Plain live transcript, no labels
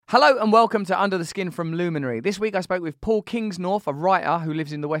Hello and welcome to Under the Skin from Luminary. This week I spoke with Paul Kingsnorth, a writer who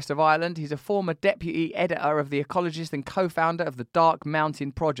lives in the west of Ireland. He's a former deputy editor of The Ecologist and co-founder of the Dark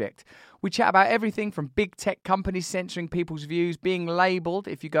Mountain Project. We chat about everything from big tech companies censoring people's views, being labelled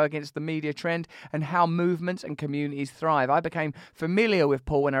if you go against the media trend, and how movements and communities thrive. I became familiar with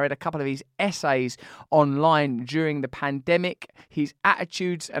Paul when I read a couple of his essays online during the pandemic. His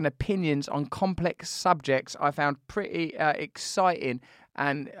attitudes and opinions on complex subjects I found pretty exciting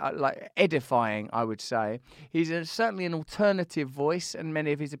and edifying, I would say. He's certainly an alternative voice, and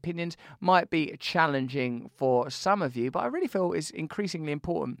many of his opinions might be challenging for some of you, but I really feel it's increasingly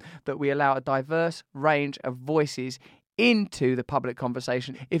important that we allow a diverse range of voices into the public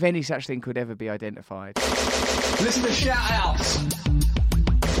conversation, if any such thing could ever be identified. Listen to shout-outs.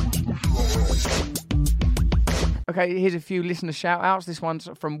 Okay, here's a few listener shout-outs. This one's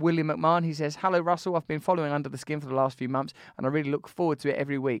from William McMahon. He says, "Hello, Russell. I've been following Under the Skin for the last few months, and I really look forward to it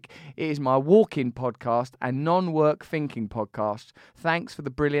every week. It is my walk-in podcast and non-work thinking podcast. Thanks for the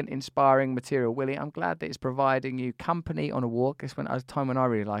brilliant, inspiring material." Willie, I'm glad that it's providing you company on a walk. It's a time when I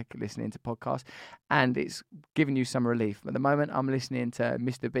really like listening to podcasts, and it's giving you some relief. At the moment, I'm listening to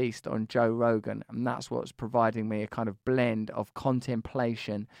Mr. Beast on Joe Rogan, and that's what's providing me a kind of blend of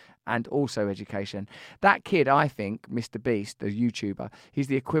contemplation and also education. That kid, I think, Mr. Beast, the YouTuber, he's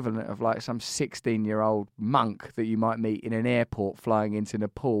the equivalent of like some 16-year-old monk that you might meet in an airport flying into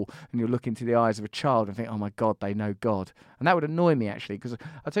Nepal, and you'll look into the eyes of a child and think, oh my God, they know God. And that would annoy me, actually, because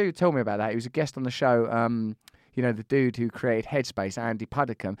I'll tell you who told me about that. He was a guest on the show, the dude who created Headspace, Andy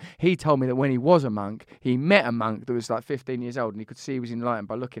Puddicombe. He told me that when he was a monk, he met a monk that was like 15 years old, and he could see he was enlightened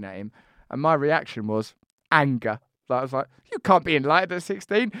by looking at him. And my reaction was anger. I was like, you can't be enlightened at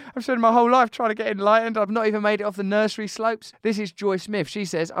 16. I've spent my whole life trying to get enlightened. I've not even made it off the nursery slopes. This is Joy Smith. She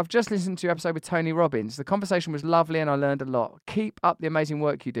says, "I've just listened to your episode with Tony Robbins. The conversation was lovely and I learned a lot. Keep up the amazing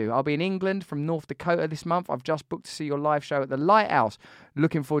work you do. I'll be in England from North Dakota this month. I've just booked to see your live show at the Lighthouse.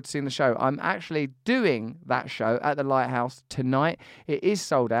 Looking forward to seeing the show. I'm actually doing that show at the Lighthouse tonight. It is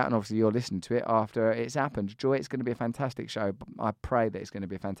sold out, and obviously you're listening to it after it's happened. Joy, it's going to be a fantastic show. I pray that it's going to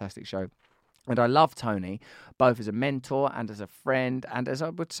be a fantastic show. And I love Tony, both as a mentor and as a friend, and as I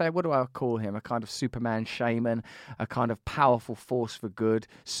would say, what do I call him? A kind of Superman shaman, a kind of powerful force for good,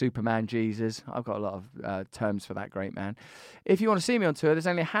 Superman Jesus. I've got a lot of terms for that great man. If you want to see me on tour, there's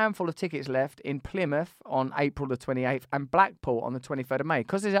only a handful of tickets left in Plymouth on April the 28th and Blackpool on the 23rd of May.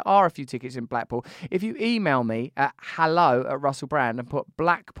 Because there are a few tickets in Blackpool, if you email me at hello@russellbrand and put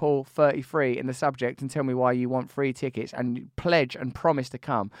Blackpool 33 in the subject and tell me why you want free tickets and pledge and promise to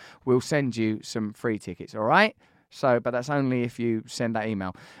come, we'll send you some free tickets, all right? But that's only if you send that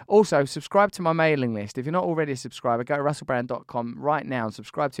email. Also, subscribe to my mailing list. If you're not already a subscriber, go to russellbrand.com right now and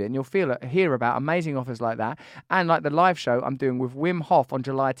subscribe to it, and you'll hear about amazing offers like that, and like the live show I'm doing with Wim Hof on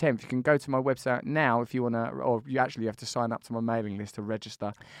July 10th. You can go to my website now if you want to, or you actually have to sign up to my mailing list to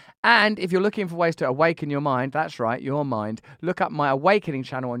register. And if you're looking for ways to awaken your mind, that's right, your mind, look up my Awakening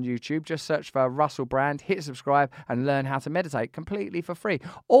channel on YouTube. Just search for Russell Brand, hit subscribe, and learn how to meditate completely for free.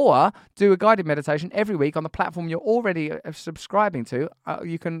 Or do a guided meditation every week on the platform you're already subscribing to.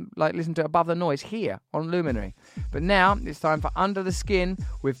 You can listen to Above the Noise here on Luminary. But now it's time for Under the Skin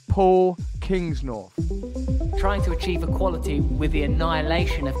with Paul Kingsnorth. Trying to achieve equality with the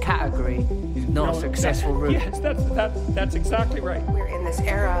annihilation of category is not a successful route. Yes, that's exactly right. We're in this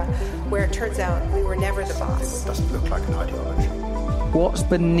era where it turns out we were never the boss. It doesn't look like an ideology. What's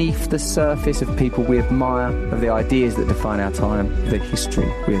beneath the surface of people we admire, of the ideas that define our time, the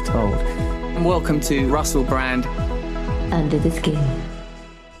history we are told? And welcome to Russell Brand. Under the Skin.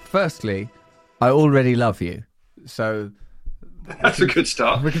 Firstly, I already love you. So That's a good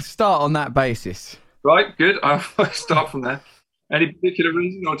start. we can start on that basis. Right, good. I'll start from there. Any particular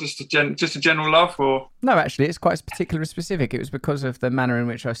reason, or just a general love, or? No, actually, it's quite particular and specific. It was because of the manner in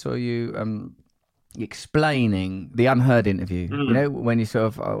which I saw you explaining the Unheard interview. You know, when you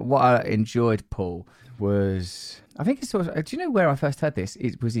sort of what I enjoyed, Paul, was I think it's sort of. Do you know where I first heard this?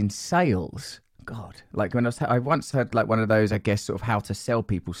 It was in sales. God, like when I once heard like one of those, I guess, sort of how to sell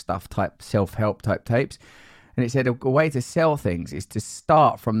people stuff type self-help type tapes. And it said a way to sell things is to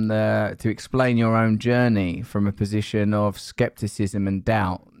start to explain your own journey from a position of skepticism and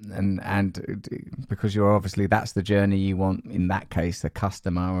doubt. And because you're obviously, that's the journey you want, in that case, the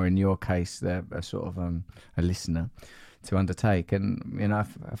customer, or in your case, a sort of a listener to undertake. And, you know, I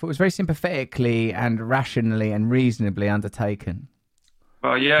thought it was very sympathetically and rationally and reasonably undertaken.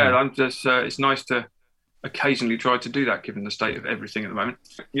 Well, yeah, I'm just, it's nice to occasionally try to do that, given the state of everything at the moment.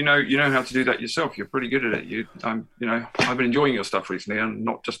 You know how to do that yourself. You're pretty good at it. I've been enjoying your stuff recently, and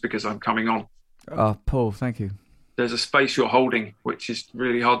not just because I'm coming on. Oh, Paul, thank you. there's a space you're holding, which is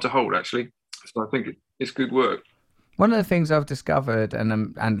really hard to hold, actually. So I think it's good work. One of the things I've discovered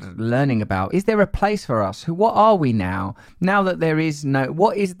and learning about, is there a place for us? What are we now? Now that there is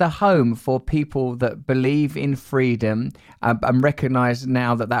what is the home for people that believe in freedom and recognise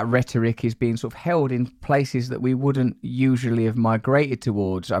now that rhetoric is being sort of held in places that we wouldn't usually have migrated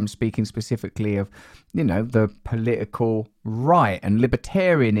towards? I'm speaking specifically of, the political right and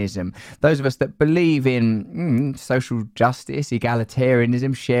libertarianism. Those of us that believe in social justice,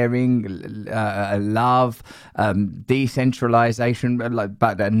 egalitarianism, sharing, love, decentralization,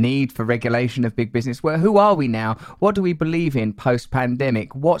 but a need for regulation of big business. Well, who are we now? What do we believe in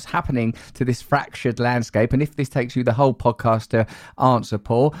post-pandemic? What's happening to this fractured landscape? And if this takes you the whole podcast to answer,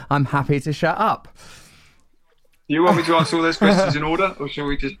 Paul, I'm happy to shut up. Do you want me to answer all those questions in order, or shall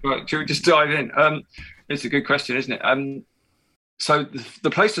we just dive in? It's a good question, isn't it? So the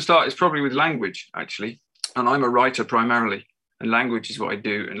place to start is probably with language, actually. And I'm a writer primarily, and language is what I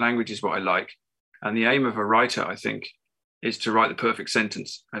do, and language is what I like. And the aim of a writer, I think, is to write the perfect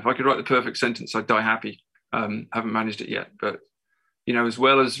sentence. If I could write the perfect sentence, I'd die happy. Haven't managed it yet, but as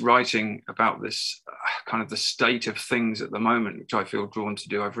well as writing about this kind of the state of things at the moment, which I feel drawn to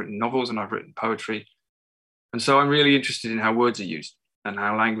do, I've written novels and I've written poetry. And so I'm really interested in how words are used and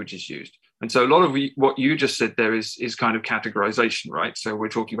how language is used. And so a lot of what you just said there is kind of categorization, right? So we're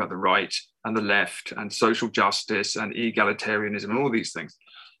talking about the right and the left and social justice and egalitarianism and all these things.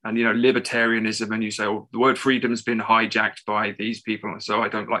 And, libertarianism, and you say, the word freedom has been hijacked by these people. And so I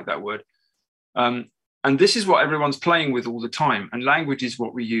don't like that word. And this is what everyone's playing with all the time. And language is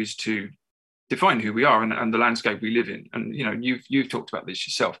what we use to define who we are and the landscape we live in. And, you've talked about this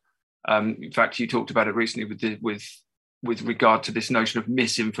yourself. In fact, you talked about it recently with regard to this notion of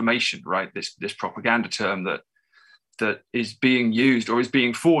misinformation, right? This propaganda term that is being used or is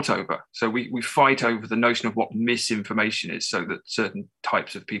being fought over. So we fight over the notion of what misinformation is, so that certain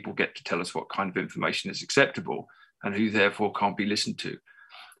types of people get to tell us what kind of information is acceptable and who therefore can't be listened to.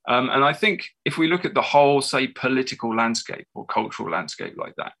 And I think if we look at the whole, say, political landscape or cultural landscape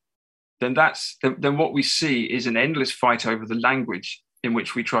like that, then what we see is an endless fight over the language in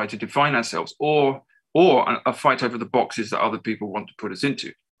which we try to define ourselves, or a fight over the boxes that other people want to put us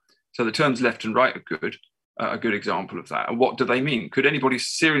into. So the terms left and right are a good example of that. And what do they mean? Could anybody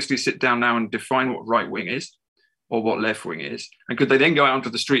seriously sit down now and define what right wing is or what left wing is? And could they then go out onto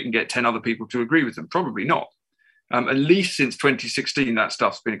the street and get 10 other people to agree with them? Probably not. At least since 2016, that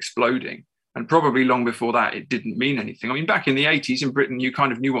stuff's been exploding. And probably long before that, it didn't mean anything. I mean, back in the 80s in Britain, you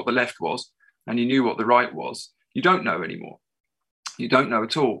kind of knew what the left was and you knew what the right was. You don't know anymore. You don't know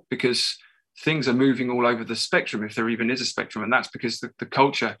at all, because things are moving all over the spectrum, if there even is a spectrum. And that's because the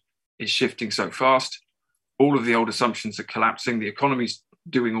culture is shifting so fast. All of the old assumptions are collapsing. The economy's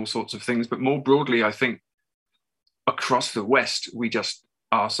doing all sorts of things. But more broadly, I think across the West, we just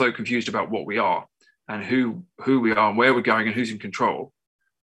are so confused about what we are and who we are and where we're going and who's in control,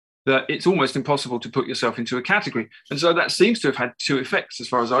 that it's almost impossible to put yourself into a category. And so that seems to have had two effects as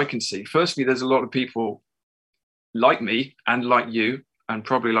far as I can see. Firstly, there's a lot of people like me and like you, and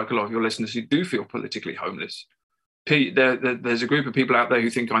probably like a lot of your listeners, who do feel politically homeless. There's a group of people out there who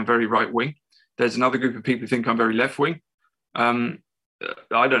think I'm very right wing. There's another group of people who think I'm very left wing. I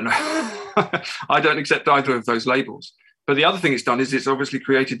don't know. I don't accept either of those labels. But the other thing it's done is it's obviously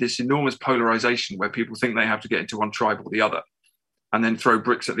created this enormous polarization where people think they have to get into one tribe or the other and then throw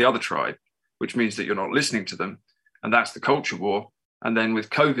bricks at the other tribe, which means that you're not listening to them. And that's the culture war. And then with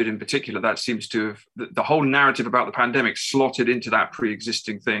COVID in particular, that seems to have the whole narrative about the pandemic slotted into that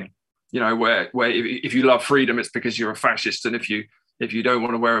pre-existing thing, where if you love freedom, it's because you're a fascist. And if you don't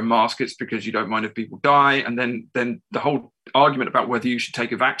want to wear a mask, it's because you don't mind if people die. And then the whole argument about whether you should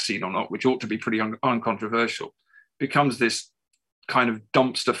take a vaccine or not, which ought to be pretty uncontroversial, becomes this kind of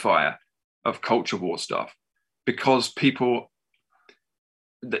dumpster fire of culture war stuff, because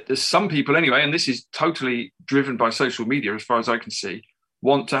there's some people anyway, and this is totally driven by social media as far as I can see,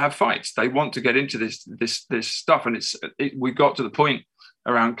 want to have fights. They want to get into this stuff. And we got to the point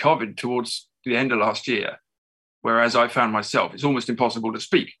around COVID towards the end of last year, whereas I found myself, it's almost impossible to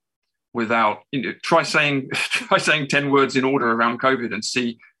speak without, try saying 10 words in order around COVID and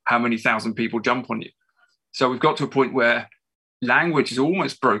see how many thousand people jump on you. So we've got to a point where language is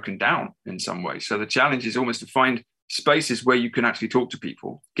almost broken down in some way. So the challenge is almost to find spaces where you can actually talk to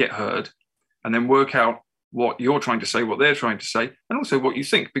people, get heard, and then work out what you're trying to say, what they're trying to say, and also what you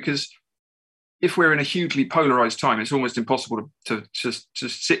think. Because if we're in a hugely polarized time, it's almost impossible to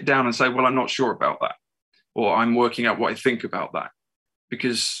sit down and say, well, I'm not sure about that, or I'm working out what I think about that,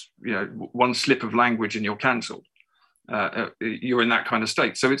 because one slip of language and you're cancelled. you're in that kind of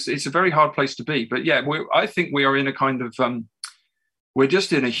state. So it's a very hard place to be. But yeah, I think we are in a kind of we're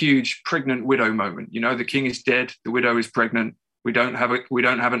just in a huge pregnant widow moment. You know, the king is dead, the widow is pregnant. We don't have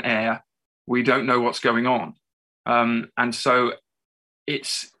an heir. We don't know what's going on, and so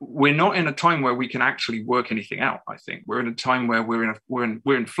we're not in a time where we can actually work anything out. I think we're in a time where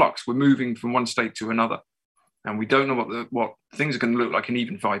we're in flux. We're moving from one state to another, and we don't know what things are going to look like in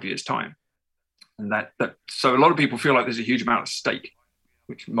even 5 years' time. And so a lot of people feel like there's a huge amount at stake,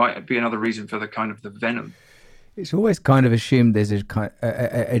 which might be another reason for the kind of the venom. It's always kind of assumed there's a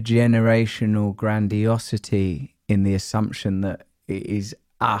generational grandiosity in the assumption that it is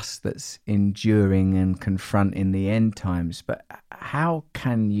us that's enduring and confronting the end times. But how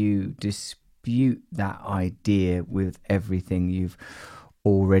can you dispute that idea with everything you've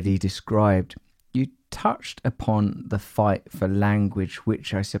already described? You touched upon the fight for language,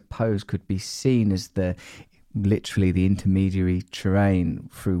 which I suppose could be seen as literally the intermediary terrain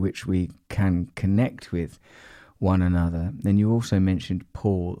through which we can connect with one another. Then you also mentioned,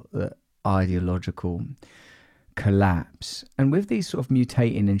 Paul, the ideological collapse. And with these sort of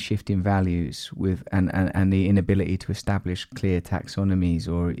mutating and shifting values and the inability to establish clear taxonomies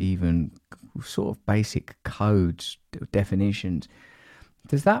or even sort of basic codes, definitions,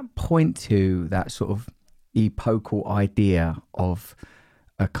 does that point to that sort of epochal idea of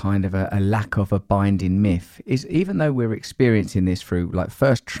a kind of a lack of a binding myth? Is, even though we're experiencing this through, like,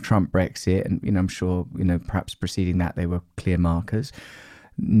 first Trump Brexit, and I'm sure perhaps preceding that there were clear markers.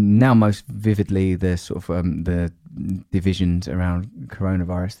 Now, most vividly, the sort of the divisions around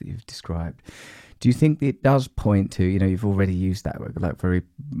coronavirus that you've described. Do you think it does point to, you've already used that like very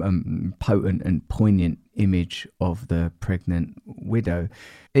potent and poignant image of the pregnant widow?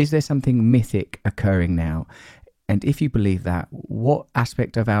 Is there something mythic occurring now? And if you believe that, what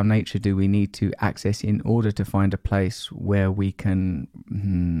aspect of our nature do we need to access in order to find a place where we can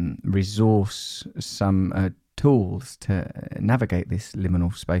resource some tools to navigate this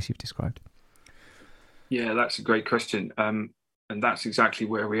liminal space you've described? Yeah, that's a great question. And that's exactly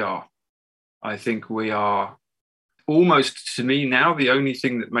where we are. I think we are almost, to me now, the only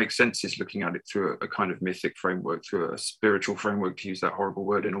thing that makes sense is looking at it through a kind of mythic framework, through a spiritual framework, to use that horrible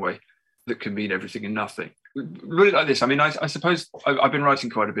word in a way, that can mean everything and nothing. Really like this. I mean, I suppose I've been writing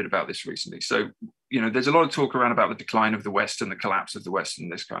quite a bit about this recently. So, there's a lot of talk around about the decline of the West and the collapse of the West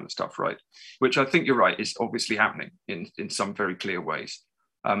and this kind of stuff, right? Which I think you're right, is obviously happening in some very clear ways.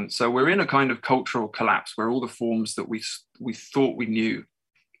 So we're in a kind of cultural collapse where all the forms that we thought we knew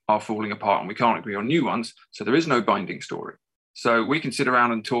are falling apart, and we can't agree on new ones. So there is no binding story. So we can sit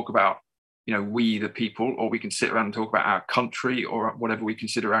around and talk about, we the people, or we can sit around and talk about our country or whatever we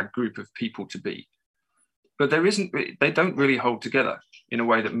consider our group of people to be. But they don't really hold together in a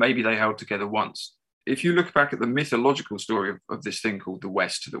way that maybe they held together once. If you look back at the mythological story of this thing called the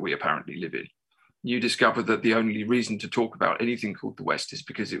West that we apparently live in, you discover that the only reason to talk about anything called the West is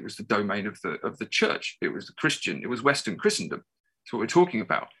because it was the domain of the church. It was it was Western Christendom. That's what we're talking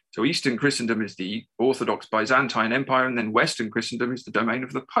about. So Eastern Christendom is the Orthodox Byzantine Empire, and then Western Christendom is the domain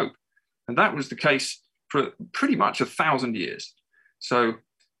of the Pope. And that was the case for pretty much 1,000 years. So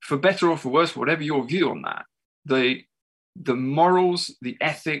for better or for worse, whatever your view on that, the morals, the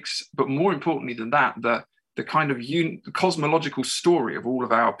ethics, but more importantly than that, the kind of the cosmological story of all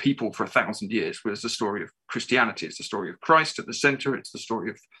of our people for 1,000 years was the story of Christianity. It's the story of Christ at the center. It's the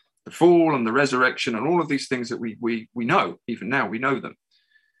story of the fall and the resurrection and all of these things that we know. Even now, we know them.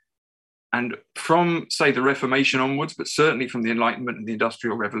 And from, say, the Reformation onwards, but certainly from the Enlightenment and the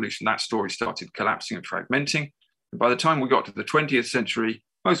Industrial Revolution, that story started collapsing and fragmenting. And by the time we got to the 20th century,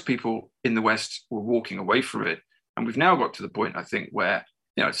 most people in the West were walking away from it. And we've now got to the point, I think, where,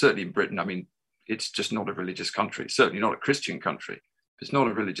 certainly in Britain, I mean, it's just not a religious country. It's certainly not a Christian country. It's not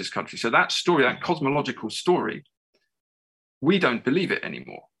a religious country. So that story, that cosmological story, we don't believe it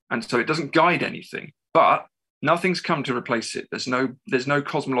anymore. And so it doesn't guide anything. But nothing's come to replace it. There's no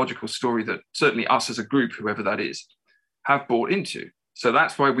cosmological story that certainly us as a group, whoever that is, have bought into. So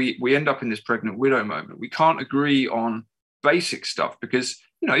that's why we end up in this pregnant widow moment. We can't agree on basic stuff because,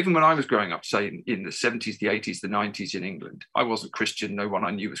 even when I was growing up, say in the 70s, the 80s, the 90s in England, I wasn't Christian. No one I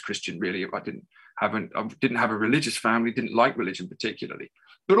knew was Christian, really. I didn't have a religious family, didn't like religion particularly.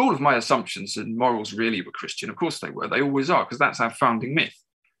 But all of my assumptions and morals really were Christian. Of course they were. They always are, because that's our founding myth.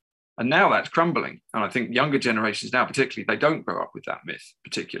 And now that's crumbling. And I think younger generations now, particularly, they don't grow up with that myth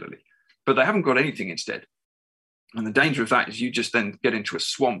particularly, but they haven't got anything instead. And the danger of that is you just then get into a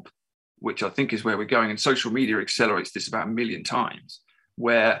swamp, which I think is where we're going. And social media accelerates this about 1 million times,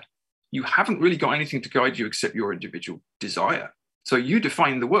 where you haven't really got anything to guide you except your individual desire. So you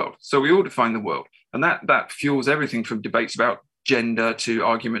define the world. So we all define the world. And that fuels everything from debates about gender to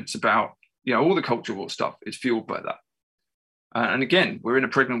arguments about, all the culture war stuff is fueled by that. And again, we're in a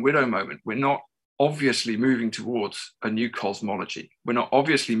pregnant widow moment. We're not obviously moving towards a new cosmology. We're not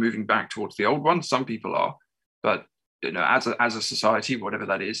obviously moving back towards the old one. Some people are, but as a society, whatever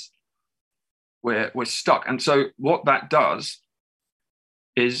that is, we're stuck. And so what that does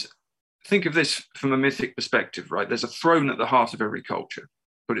is, think of this from a mythic perspective, right? There's a throne at the heart of every culture,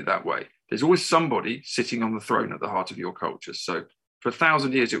 put it that way. There's always somebody sitting on the throne at the heart of your culture. So for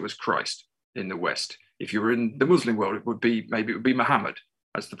 1,000 years, it was Christ in the West. If you were in the Muslim world, it would be Muhammad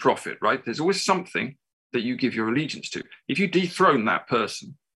as the prophet, right? There's always something that you give your allegiance to. If you dethrone that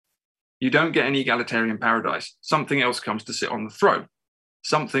person, you don't get an egalitarian paradise. Something else comes to sit on the throne,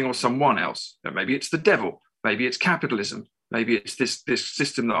 something or someone else. Maybe it's the devil, maybe it's capitalism, maybe it's this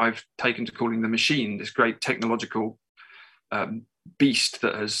system that I've taken to calling the machine, this great technological beast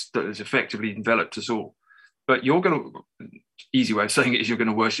that has effectively enveloped us all. But easy way of saying it is you're going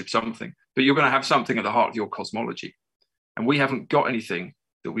to worship something, but you're going to have something at the heart of your cosmology. And we haven't got anything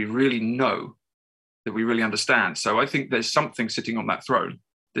that we really know, that we really understand. So I think there's something sitting on that throne,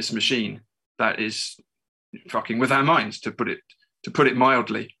 this machine, that is fucking with our minds, to put it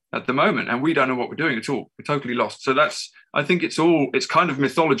mildly, at the moment. And we don't know what we're doing at all. We're totally lost. So I think it's kind of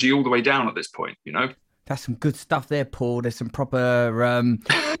mythology all the way down at this point, That's some good stuff there, Paul. There's some proper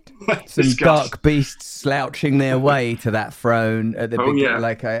some dark beasts slouching their way to that throne at the beginning. Yeah.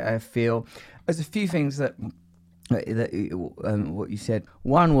 Like I feel there's a few things that what you said.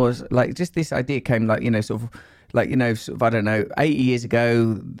 One was like just this idea came like sort of I don't know, 80 years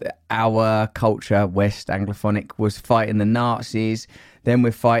ago, our culture, West Anglophonic, was fighting the Nazis. Then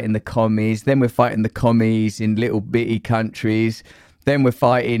we're fighting the commies. Then we're fighting the commies in little bitty countries. Then we're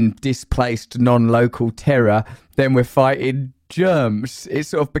fighting displaced non-local terror. Then we're fighting germs. It's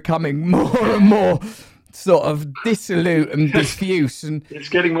sort of becoming more and more sort of dissolute and diffuse, and it's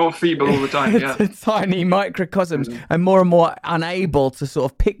getting more feeble all the time. Yeah, tiny microcosms, and more unable to sort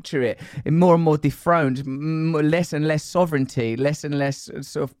of picture it, and more and more less and less sovereignty, less and less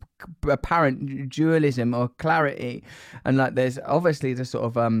sort of apparent dualism or clarity, and like there's obviously the sort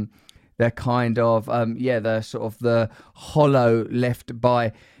of the kind of the sort of the hollow left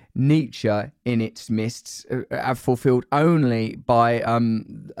by Nietzsche in its mists, are fulfilled only by,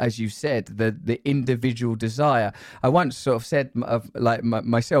 as you said, the individual desire. I once sort of said of like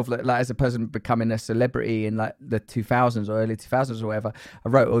myself, like as a person becoming a celebrity in like the 2000s or early 2000s or whatever, I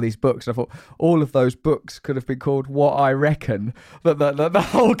wrote all these books. I thought all of those books could have been called "What I Reckon." The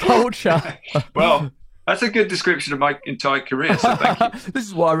whole culture. Well, that's a good description of my entire career, so thank you. This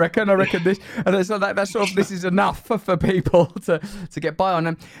is what I reckon. I reckon this. And it's like that's sort of, this is enough for people to get by on.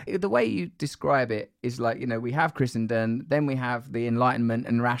 And the way you describe it is like, we have Christendom, then we have the Enlightenment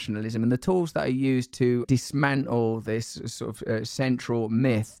and rationalism, and the tools that are used to dismantle this sort of central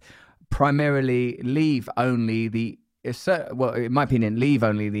myth primarily leave only in my opinion, leave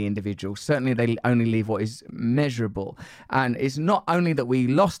only the individual. Certainly they only leave what is measurable. And it's not only that we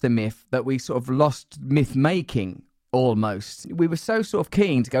lost the myth, that we sort of lost myth making almost. We were so sort of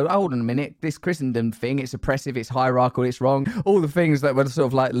keen to go, hold on a minute, this Christendom thing, it's oppressive, it's hierarchical, it's wrong. All the things that were sort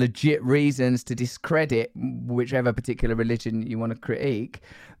of like legit reasons to discredit whichever particular religion you want to critique.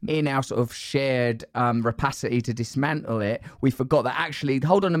 In our sort of shared rapacity to dismantle it, we forgot that actually,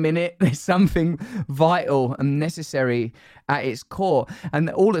 hold on a minute, there's something vital and necessary at its core. And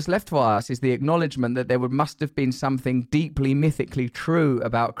all that's left for us is the acknowledgement that there must have been something deeply mythically true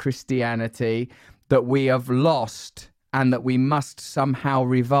about Christianity that we have lost and that we must somehow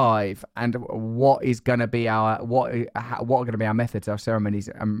revive. And what are going to be our methods, our ceremonies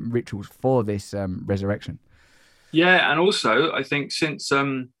and rituals for this resurrection? Yeah, and also I think since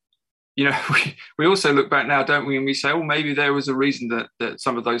we also look back now, don't we, and we say, oh, maybe there was a reason that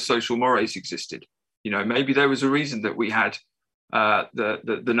some of those social mores existed. Maybe there was a reason that we had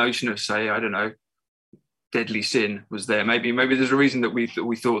the notion of, say, I don't know, deadly sin was there. Maybe there's a reason that we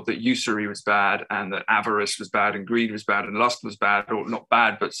thought that usury was bad, and that avarice was bad, and greed was bad, and lust was bad, or not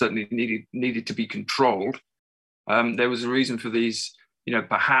bad, but certainly needed to be controlled. There was a reason for these.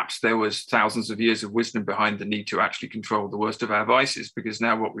 Perhaps there was thousands of years of wisdom behind the need to actually control the worst of our vices, because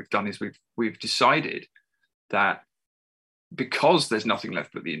now what we've done is we've decided that because there's nothing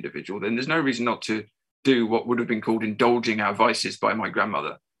left but the individual, then there's no reason not to do what would have been called indulging our vices by my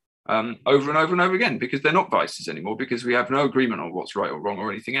grandmother. Over and over and over again, because they're not vices anymore, because we have no agreement on what's right or wrong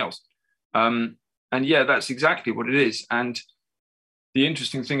or anything else. And yeah, that's exactly what it is. And the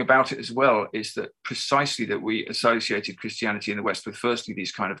interesting thing about it as well is that precisely that we associated Christianity in the West with firstly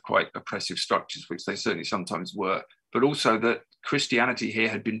these kind of quite oppressive structures, which they certainly sometimes were, but also that Christianity here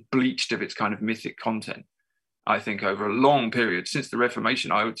had been bleached of its kind of mythic content, I think, over a long period, since the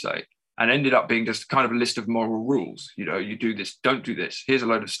Reformation, I would say, and ended up being just kind of a list of moral rules. You know, you do this, don't do this. Here's a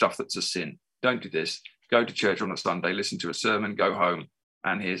load of stuff that's a sin. Don't do this. Go to church on a Sunday, listen to a sermon, go home,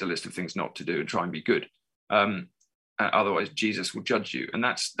 and here's a list of things not to do and try and be good. Otherwise, Jesus will judge you. And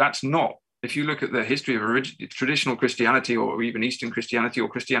that's not, if you look at the history of traditional Christianity or even Eastern Christianity or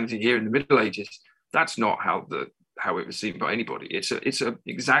Christianity here in the Middle Ages, that's not how it was seen by anybody. It's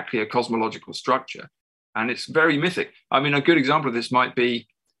exactly a cosmological structure, and it's very mythic. I mean, a good example of this might be,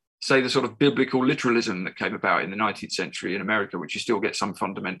 say, the sort of biblical literalism that came about in the 19th century in America, which you still get some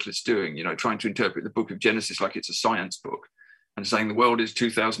fundamentalists doing, you know, trying to interpret the book of Genesis like it's a science book and saying the world is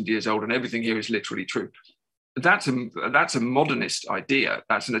 2,000 years old and everything here is literally true. That's a modernist idea.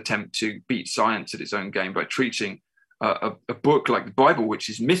 That's an attempt to beat science at its own game by treating a book like the Bible, which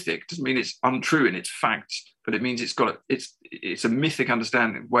is mythic. Doesn't mean it's untrue in its facts, but it means it's a mythic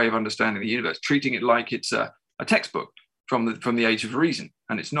way of understanding the universe, treating it like it's a textbook from the age of reason,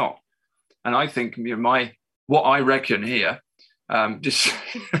 and it's not. And I think, you know, what I reckon here,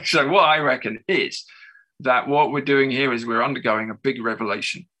 so what I reckon is that what we're doing here is we're undergoing a big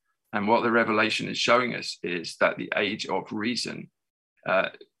revelation. And what the revelation is showing us is that the age of reason,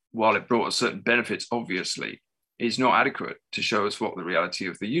 while it brought us certain benefits, obviously, is not adequate to show us what the reality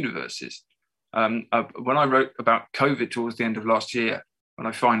of the universe is. When I wrote about COVID towards the end of last year, when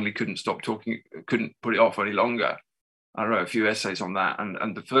I finally couldn't put it off any longer, I wrote a few essays on that.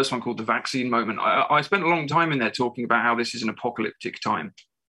 And the first one, called The Vaccine Moment, I spent a long time in there talking about how this is an apocalyptic time.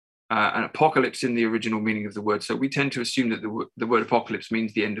 An apocalypse in the original meaning of the word. So we tend to assume that the word apocalypse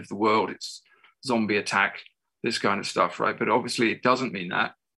means the end of the world. It's zombie attack, this kind of stuff, right? But obviously it doesn't mean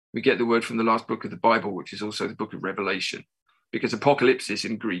that. We get the word from the last book of the Bible, which is also the book of Revelation, because apocalypsis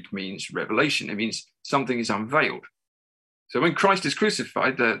in Greek means revelation. It means something is unveiled. So when Christ is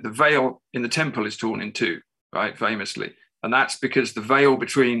crucified, the veil in the temple is torn in two, right? Famously. And that's because the veil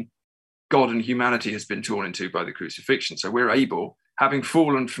between God and humanity has been torn in two by the crucifixion. So we're able, having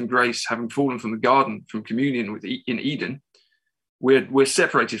fallen from grace, having fallen from the garden, from communion in Eden, we're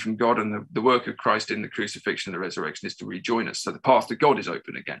separated from God, and the work of Christ in the crucifixion and the resurrection is to rejoin us. So the path to God is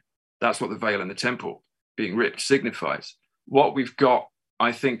open again. That's what the veil in the temple being ripped signifies. What we've got,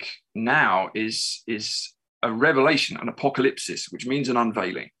 I think, now is a revelation, an apocalypsis, which means an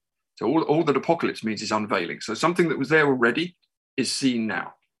unveiling. So all that apocalypse means is unveiling. So something that was there already is seen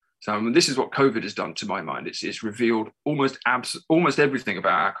now. So this is what COVID has done to my mind. It's revealed almost everything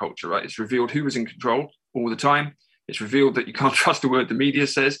about our culture, right? It's revealed who was in control all the time. It's revealed that you can't trust a word the media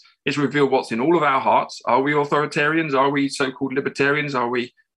says. It's revealed what's in all of our hearts. Are we authoritarians? Are we so-called libertarians? Are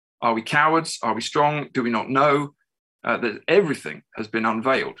we cowards? Are we strong? Do we not know? That everything has been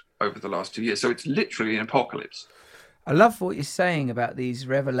unveiled over the last 2 years. So it's literally an apocalypse. I love what you're saying about these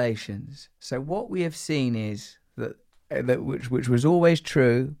revelations. So what we have seen is that which was always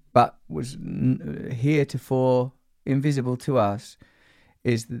true, but was heretofore invisible to us,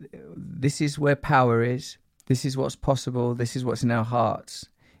 is that this is where power is. This is what's possible. This is what's in our hearts.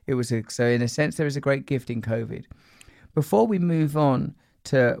 So in a sense, there is a great gift in COVID. Before we move on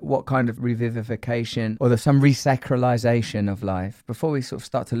to what kind of revivification or some resacralization of life, before we sort of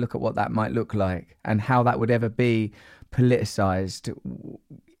start to look at what that might look like and how that would ever be politicized,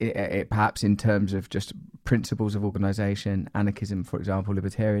 perhaps in terms of just principles of organization, anarchism, for example,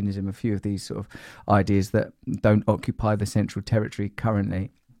 libertarianism, a few of these sort of ideas that don't occupy the central territory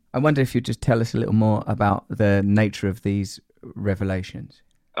currently. I wonder if you'd just tell us a little more about the nature of these revelations.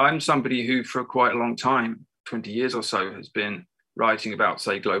 I'm somebody who for quite a long time, 20 years or so, has been writing about,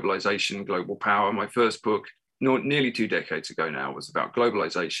 say, globalization, global power. My first book, nearly 2 decades ago now, was about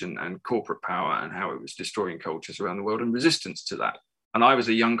globalization and corporate power and how it was destroying cultures around the world and resistance to that. And I was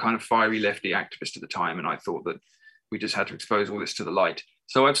a young kind of fiery lefty activist at the time, and I thought that we just had to expose all this to the light.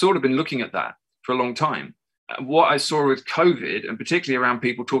 So I've sort of been looking at that for a long time. What I saw with COVID, and particularly around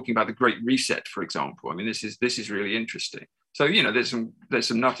people talking about the Great Reset, for example, I mean, this is really interesting. So, you know, there's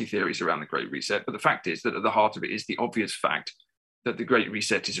some nutty theories around the Great Reset, but the fact is that at the heart of it is the obvious fact that the Great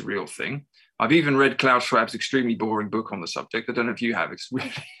Reset is a real thing. I've even read Klaus Schwab's extremely boring book on the subject. I don't know if you have. It's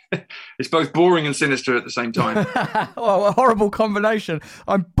really, it's both boring and sinister at the same time. Oh, a horrible combination.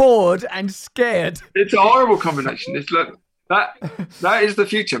 I'm bored and scared. It's a horrible combination. It's like that is the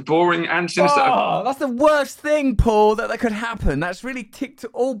future, boring and sinister. Oh, that's the worst thing, Paul, that could happen. That's really ticked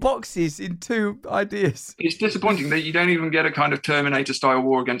all boxes in two ideas. It's disappointing that you don't even get a kind of Terminator-style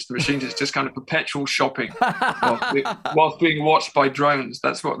war against the machines. It's just kind of perpetual shopping whilst being watched by drones.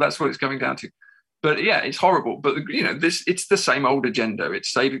 That's what it's coming down to. But yeah, it's horrible. But you know, it's the same old agenda.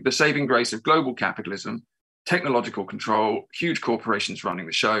 It's the saving grace of global capitalism, technological control, huge corporations running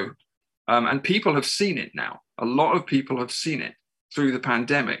the show. And people have seen it now. A lot of people have seen it through the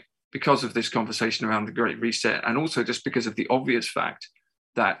pandemic because of this conversation around the Great Reset, and also just because of the obvious fact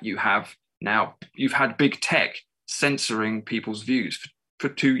that you've had big tech censoring people's views for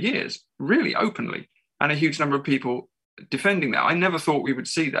 2 years, really openly, and a huge number of people defending that. I never thought we would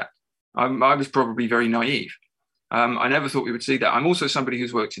see that. I was probably very naive. I never thought we would see that. I'm also somebody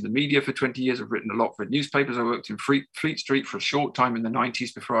who's worked in the media for 20 years. I've written a lot for newspapers. I worked in Fleet Street for a short time in the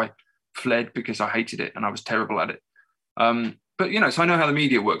 90s before I fled because I hated it and I was terrible at it. But, so I know how the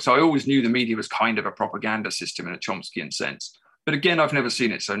media works. So I always knew the media was kind of a propaganda system in a Chomskyan sense. But again, I've never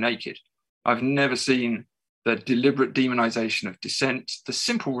seen it so naked. I've never seen the deliberate demonization of dissent, the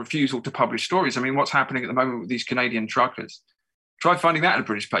simple refusal to publish stories. I mean, what's happening at the moment with these Canadian truckers? Try finding that in a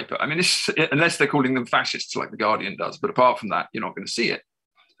British paper. I mean, unless they're calling them fascists like The Guardian does. But apart from that, you're not going to see it.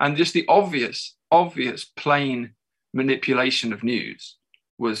 And just the obvious, plain manipulation of news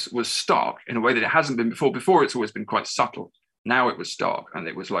was stark in a way that it hasn't been before. Before, it's always been quite subtle. Now it was stark. And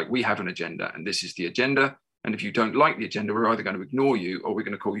it was like, we have an agenda and this is the agenda. And if you don't like the agenda, we're either going to ignore you or we're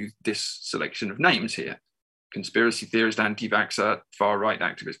going to call you this selection of names here. Conspiracy theorist, anti-vaxxer, far-right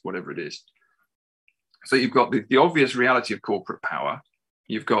activist, whatever it is. So you've got the obvious reality of corporate power.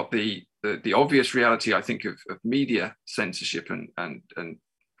 You've got the obvious reality, I think, of media censorship and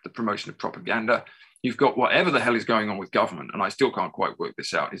the promotion of propaganda. You've got whatever the hell is going on with government, and I still can't quite work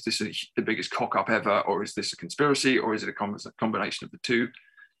this out. Is this the biggest cock-up ever, or is this a conspiracy, or is it a combination of the two?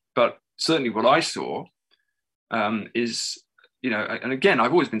 But certainly what I saw is, and again,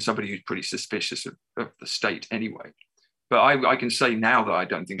 I've always been somebody who's pretty suspicious of the state anyway. But I can say now that I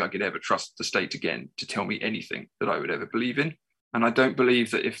don't think I could ever trust the state again to tell me anything that I would ever believe in. And I don't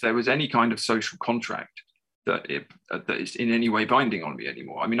believe that if there was any kind of social contract that is in any way binding on me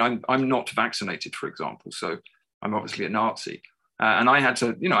anymore. I mean, I'm not vaccinated, for example, so I'm obviously a Nazi. And I had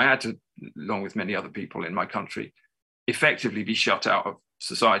to, along with many other people in my country, effectively be shut out of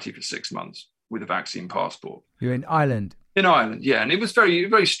society for 6 months with a vaccine passport. You're in Ireland? In Ireland, yeah. And it was very,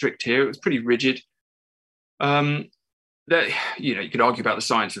 very strict here. It was pretty rigid. You could argue about the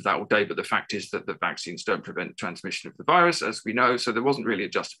science of that all day, but the fact is that the vaccines don't prevent transmission of the virus, as we know. So there wasn't really a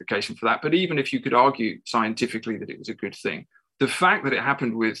justification for that. But even if you could argue scientifically that it was a good thing, the fact that it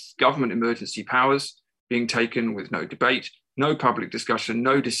happened with government emergency powers being taken with no debate, no public discussion,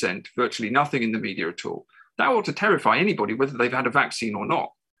 no dissent, virtually nothing in the media at all, that ought to terrify anybody, whether they've had a vaccine or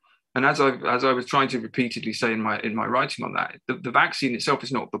not. And as I was trying to repeatedly say in my writing on that, the vaccine itself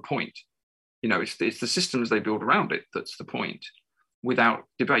is not the point. It's the systems they build around it that's the point, without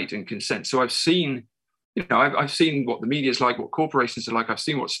debate and consent. So I've seen, I've seen what the media is like, what corporations are like. I've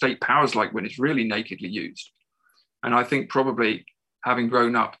seen what state power is like when it's really nakedly used. And I think probably having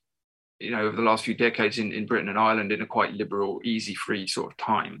grown up, over the last few decades in Britain and Ireland in a quite liberal, easy-free sort of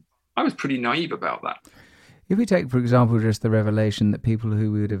time, I was pretty naive about that. If we take, for example, just the revelation that people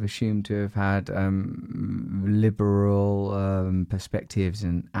who we would have assumed to have had liberal perspectives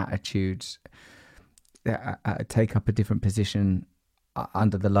and attitudes take up a different position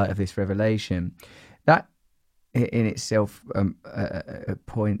under the light of this revelation, that in itself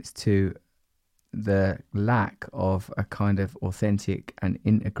points to the lack of a kind of authentic and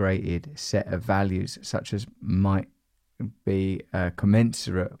integrated set of values, such as might be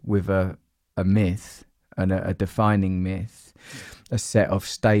commensurate with a myth and a defining myth, a set of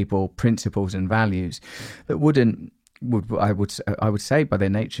stable principles and values that I would say by their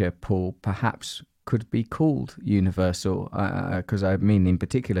nature, Paul, perhaps could be called universal, because I mean in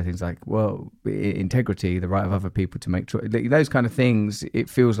particular things like, integrity, the right of other people to make choice, those kind of things. It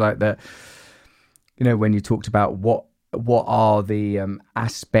feels like that, when you talked about what are the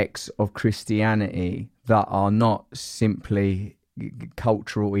aspects of Christianity that are not simply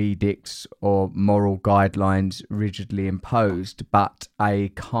cultural edicts or moral guidelines rigidly imposed, but a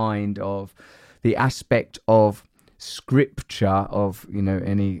kind of the aspect of scripture of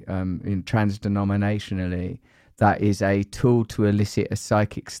any in transdenominationally that is a tool to elicit a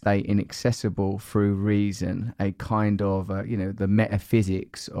psychic state inaccessible through reason, a kind of the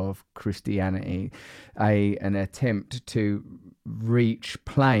metaphysics of Christianity, an attempt to reach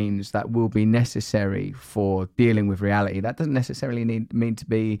planes that will be necessary for dealing with reality. That doesn't necessarily need to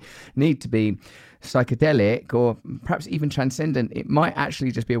be psychedelic or perhaps even transcendent. It might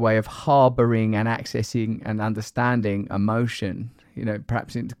actually just be a way of harboring and accessing and understanding emotion,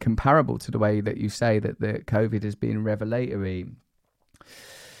 perhaps comparable to the way that you say that the COVID has been revelatory.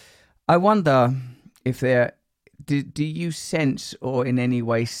 I wonder if do you sense or in any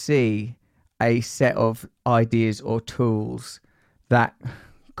way see a set of ideas or tools that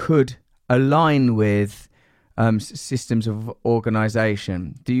could align with systems of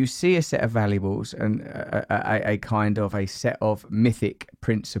organization, do you see a set of valuables and a kind of a set of mythic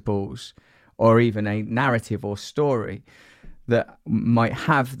principles, or even a narrative or story that might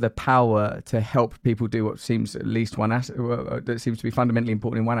have the power to help people do what seems at least that seems to be fundamentally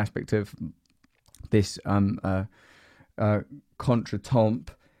important in one aspect of this contretemps,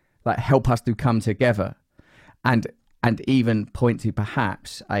 like help us to come together, and even point to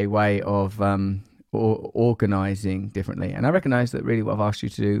perhaps a way of organising differently? And I recognise that really what I've asked you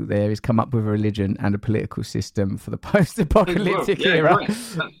to do there is come up with a religion and a political system for the post-apocalyptic era.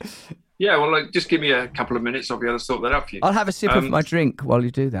 Yeah, well, just give me a couple of minutes. I'll be able to sort that out for you. I'll have a sip of my drink while you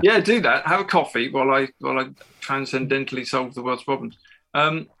do that. Yeah, do that. Have a coffee while I transcendentally solve the world's problems.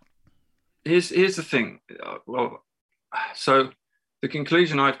 Here's the thing. So the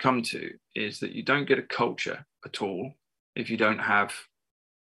conclusion I've come to is that you don't get a culture at all if you don't have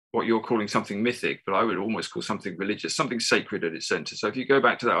what you're calling something mythic, but I would almost call something religious, something sacred at its center. So if you go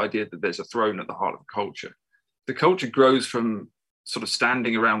back to that idea that there's a throne at the heart of the culture grows from sort of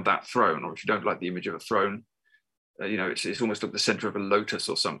standing around that throne, or if you don't like the image of a throne, it's almost at the center of a lotus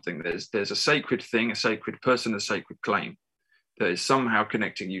or something. There's a sacred thing, a sacred person, a sacred claim that is somehow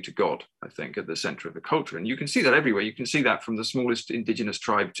connecting you to God, I think, at the center of the culture. And you can see that everywhere. You can see that from the smallest indigenous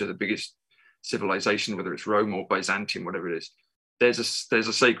tribe to the biggest civilization, whether it's Rome or Byzantium, whatever it is. There's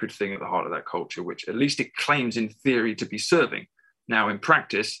a sacred thing at the heart of that culture, which at least it claims in theory to be serving. Now, in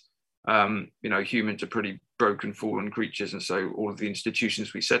practice, humans are pretty broken, fallen creatures, and so all of the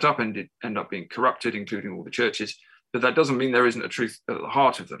institutions we set up end up being corrupted, including all the churches. But that doesn't mean there isn't a truth at the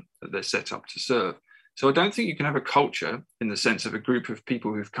heart of them, that they're set up to serve. So I don't think you can have a culture in the sense of a group of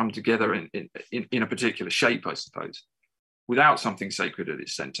people who've come together in a particular shape, I suppose, without something sacred at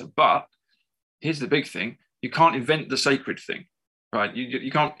its center. But here's the big thing: you can't invent the sacred thing. Right, you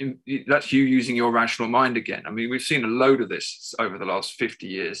can't. That's you using your rational mind again. I mean, we've seen a load of this over the last 50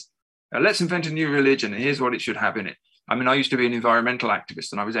 years. Let's invent a new religion, and here's what it should have in it. I mean, I used to be an environmental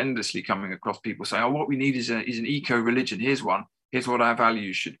activist, and I was endlessly coming across people saying, "Oh, what we need is an eco-religion. Here's one. Here's what our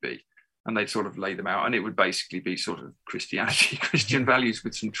values should be," and they'd sort of lay them out, and it would basically be sort of Christianity, Christian values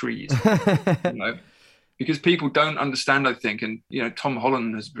with some trees, because people don't understand, I think, and Tom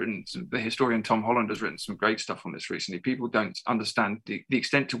Holland the historian Tom Holland has written some great stuff on this recently. People don't understand the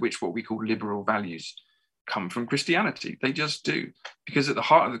extent to which what we call liberal values come from Christianity. They just do, because at the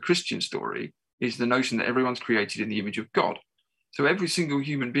heart of the Christian story is the notion that everyone's created in the image of God. So every single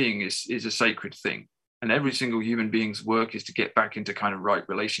human being is a sacred thing, and every single human being's work is to get back into kind of right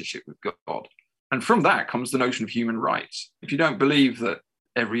relationship with God. And from that comes the notion of human rights. If you don't believe that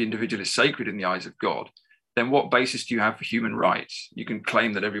every individual is sacred in the eyes of God, then what basis do you have for human rights? You can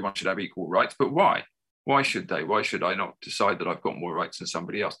claim that everyone should have equal rights, but why? Why should they? Why should I not decide that I've got more rights than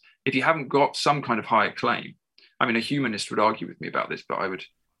somebody else? If you haven't got some kind of higher claim, I mean, a humanist would argue with me about this, but I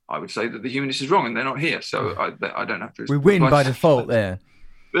would say that the humanist is wrong and they're not here, so I don't have to. We win by default there.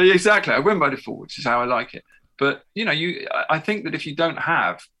 Exactly, I win by default, which is how I like it. But I think that if you don't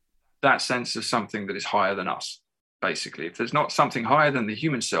have that sense of something that is higher than us, basically, if there's not something higher than the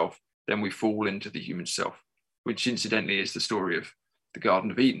human self, then we fall into the human self, which incidentally is the story of the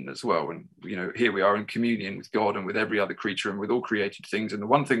Garden of Eden as well. And, here we are in communion with God and with every other creature and with all created things. And the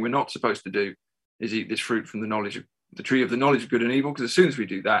one thing we're not supposed to do is eat this fruit from the tree of the knowledge of good and evil, because as soon as we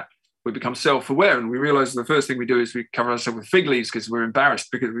do that, we become self-aware and we realize the first thing we do is we cover ourselves with fig leaves because we're embarrassed,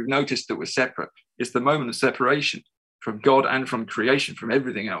 because we've noticed that we're separate. It's the moment of separation from God and from creation, from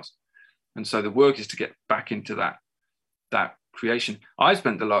everything else. And so the work is to get back into that creation. I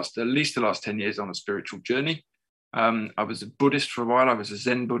spent at least the last 10 years on a spiritual journey. I was a Buddhist for a while. I was a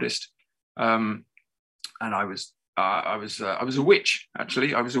Zen Buddhist, and I was a witch,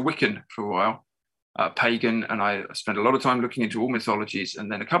 actually. I was a Wiccan for a while, pagan, and I spent a lot of time looking into all mythologies.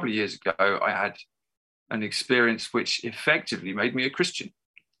 And then a couple of years ago, I had an experience which effectively made me a Christian.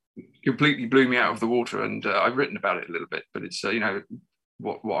 Completely blew me out of the water, and I've written about it a little bit. But it's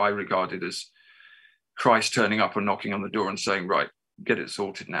what I regarded as Christ turning up and knocking on the door and saying, "Right, get it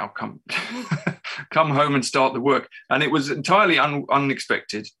sorted now. Come." Come home and start the work. And it was entirely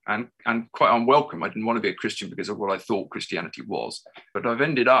unexpected and quite unwelcome. I didn't want to be a Christian because of what I thought Christianity was. But I've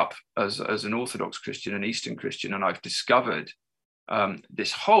ended up as an Orthodox Christian, an Eastern Christian, and I've discovered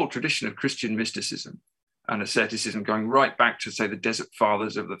this whole tradition of Christian mysticism and asceticism going right back to, say, the Desert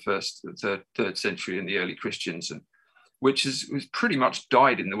Fathers of the third century and the early Christians, and which was pretty much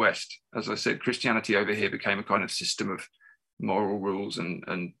died in the West. As I said, Christianity over here became a kind of system of moral rules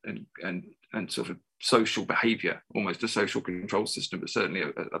and sort of social behavior, almost a social control system, but certainly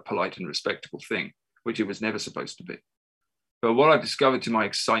a polite and respectable thing, which it was never supposed to be. But what I've discovered to my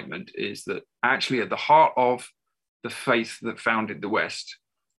excitement is that actually at the heart of the faith that founded the West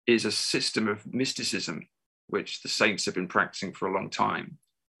is a system of mysticism, which the saints have been practicing for a long time,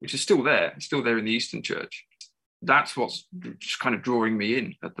 which is still there. It's still there in the Eastern Church. That's what's just kind of drawing me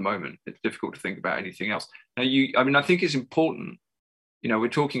in at the moment. It's difficult to think about anything else. Now, I think it's important. We're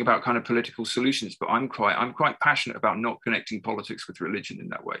talking about kind of political solutions, but I'm quite passionate about not connecting politics with religion in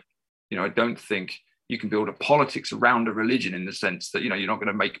that way. I don't think you can build a politics around a religion in the sense that, you're not going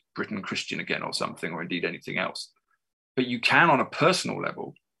to make Britain Christian again or something, or indeed anything else. But you can, on a personal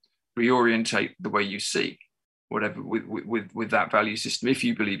level, reorientate the way you see whatever with that value system, if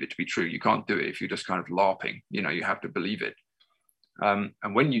you believe it to be true. You can't do it if you're just kind of LARPing. You have to believe it.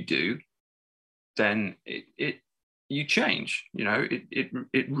 And when you do, then you change.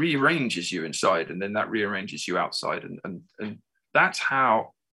 It rearranges you inside, and then that rearranges you outside. And that's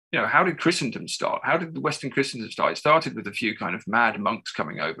how, how did Christendom start? How did the Western Christendom start? It started with a few kind of mad monks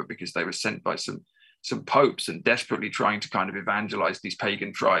coming over because they were sent by some popes and desperately trying to kind of evangelize these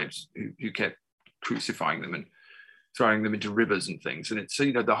pagan tribes who kept crucifying them and throwing them into rivers and things. And it's,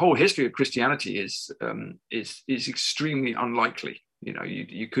 the whole history of Christianity is extremely unlikely.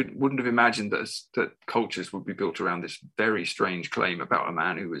 You wouldn't have imagined that cultures would be built around this very strange claim about a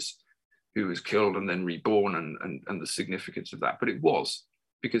man who was killed and then reborn, and the significance of that. But it was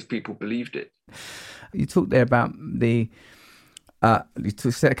because people believed it. You talked there about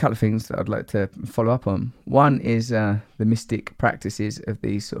you said a couple of things that I'd like to follow up on. One is the mystic practices of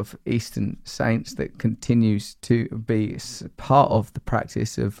these sort of Eastern saints that continues to be part of the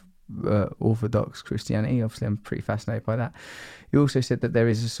practice of Orthodox Christianity. Obviously, I'm pretty fascinated by that. You also said that there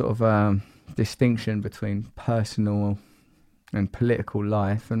is a sort of distinction between personal and political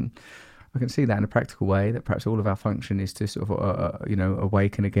life, and I can see that in a practical way, that perhaps all of our function is to sort of,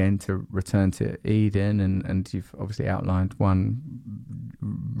 awaken again, to return to Eden. And you've obviously outlined one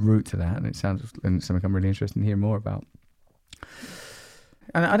route to that, and it's something I'm really interested in hearing more about.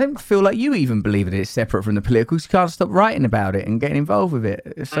 And I don't feel like you even believe it is separate from the political, because you can't stop writing about it and getting involved with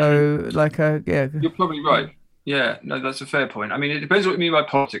it. So, yeah. You're probably right. Yeah, no, that's a fair point. I mean, it depends what you mean by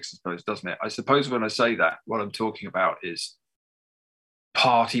politics, I suppose, doesn't it? I suppose when I say that, what I'm talking about is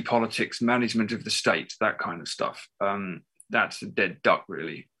party politics, management of the state, that kind of stuff. That's a dead duck,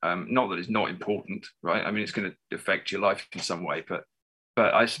 really. Not that it's not important, right? I mean, it's going to affect your life in some way, but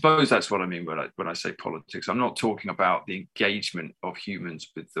I suppose that's what I mean when I say politics. I'm not talking about the engagement of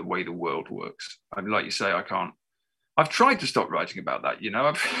humans with the way the world works. I mean, like you say, I've tried to stop writing about that.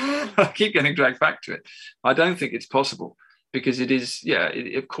 I keep getting dragged back to it. I don't think it's possible, because it is. Yeah,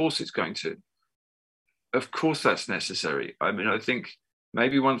 of course it's going to. Of course that's necessary. I mean, I think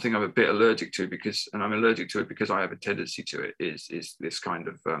maybe one thing I'm a bit allergic to, and I'm allergic to it because I have a tendency to it, is this kind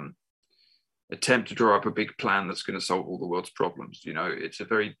of attempt to draw up a big plan that's going to solve all the world's problems. It's a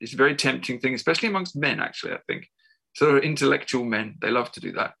very tempting thing, especially amongst men. Actually, I think sort of intellectual men, they love to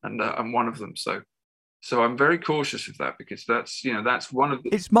do that, and I'm one of them. So I'm very cautious of that, because that's one of the...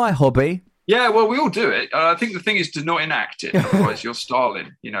 It's my hobby. Yeah, well, we all do it. I think the thing is to not enact it, otherwise you're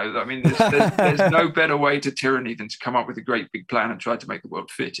Stalin. I mean, there's no better way to tyranny than to come up with a great big plan and try to make the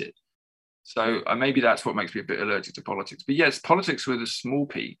world fit it. So maybe that's what makes me a bit allergic to politics. But yes, politics with a small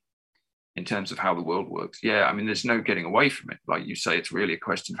p in terms of how the world works. Yeah, I mean, there's no getting away from it. Like you say, it's really a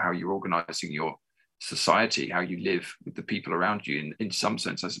question of how you're organizing your society, how you live with the people around you. In some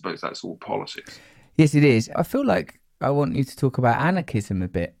sense, I suppose that's all politics. Yes, it is. I feel like I want you to talk about anarchism a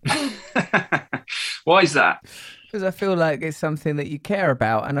bit. Why is that? Because I feel like it's something that you care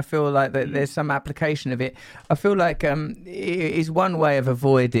about, and I feel like that there's some application of it. I feel like it is one way of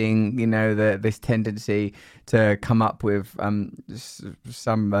avoiding, this tendency to come up with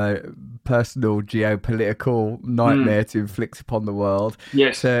some personal geopolitical nightmare to inflict upon the world.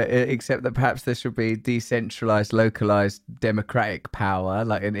 Yes. Except that perhaps there should be decentralized, localized, democratic power.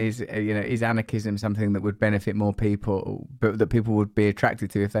 Like, is anarchism something that would benefit more people, but that people would be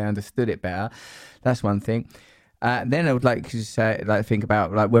attracted to if they understood it better? That's one thing. Then I would like to say, think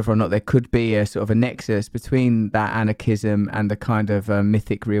about whether or not there could be a sort of a nexus between that anarchism and the kind of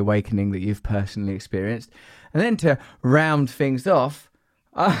mythic reawakening that you've personally experienced. And then to round things off,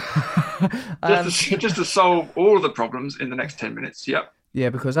 just to solve all of the problems in the next 10 minutes. Yep. Yeah,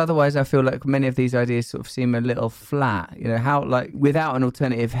 because otherwise I feel like many of these ideas sort of seem a little flat. How, without an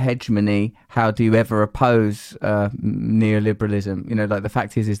alternative hegemony, how do you ever oppose neoliberalism? The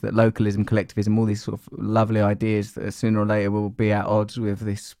fact is that localism, collectivism, all these sort of lovely ideas that sooner or later will be at odds with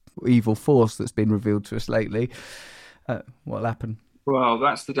this evil force that's been revealed to us lately. What'll happen? Well,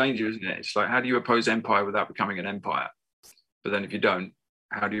 that's the danger, isn't it? It's like, how do you oppose empire without becoming an empire? But then if you don't,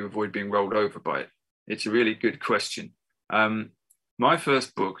 how do you avoid being rolled over by it? It's a really good question. My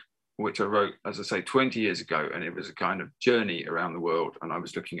first book, which I wrote, as I say, 20 years ago, and it was a kind of journey around the world. And I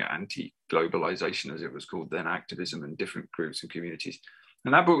was looking at anti-globalization, as it was called then, activism and different groups and communities.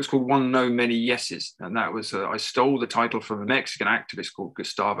 And that book was called One No, Many Yeses. And that was, I stole the title from a Mexican activist called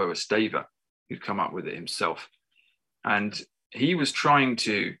Gustavo Esteva, who'd come up with it himself. And he was trying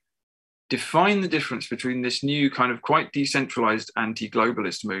to define the difference between this new kind of quite decentralized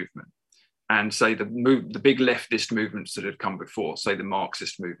anti-globalist movement and say the big leftist movements that had come before, say the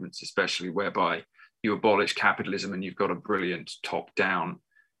Marxist movements, especially, whereby you abolish capitalism and you've got a brilliant top-down,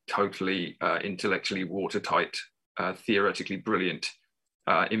 totally intellectually watertight, theoretically brilliant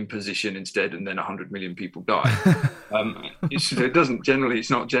imposition instead, and then 100 million people die. It's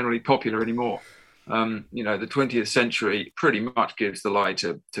not generally popular anymore. The 20th century pretty much gives the lie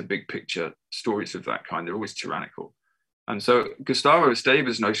to big picture stories of that kind. They're always tyrannical. And so Gustavo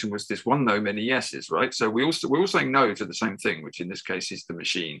Esteva's notion was this one no, many yeses, right? So we're all saying no to the same thing, which in this case is the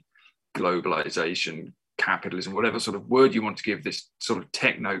machine, globalization, capitalism, whatever sort of word you want to give this sort of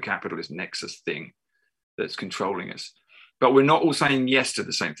techno-capitalist nexus thing that's controlling us. But we're not all saying yes to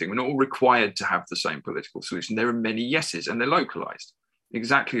the same thing. We're not all required to have the same political solution. There are many yeses, and they're localized,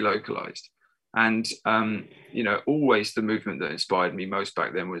 exactly localized. And, always the movement that inspired me most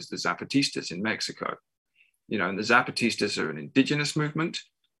back then was the Zapatistas in Mexico. And the Zapatistas are an indigenous movement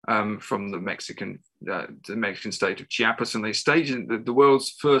from the Mexican state of Chiapas, and they staged the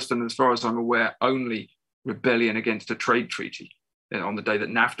world's first, and as far as I'm aware, only rebellion against a trade treaty on the day that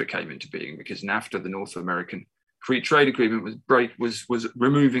NAFTA came into being, because NAFTA, the North American Free Trade Agreement, was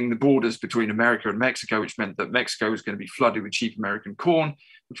removing the borders between America and Mexico, which meant that Mexico was going to be flooded with cheap American corn,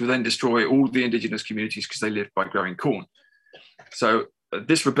 which would then destroy all the indigenous communities because they lived by growing corn. So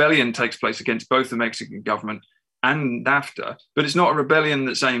this rebellion takes place against both the Mexican government and NAFTA, but it's not a rebellion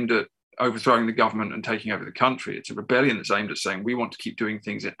that's aimed at overthrowing the government and taking over the country. It's a rebellion that's aimed at saying we want to keep doing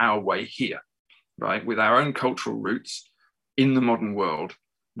things in our way here, right, with our own cultural roots in the modern world,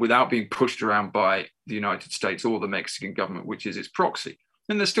 without being pushed around by the United States or the Mexican government, which is its proxy.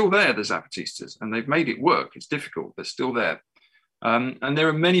 And they're still there, the Zapatistas, and they've made it work. It's difficult. They're still there. And there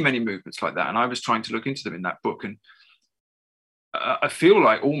are many, many movements like that. And I was trying to look into them in that book. And I feel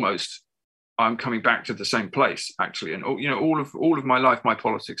like almost I'm coming back to the same place, actually. And, all of my life, my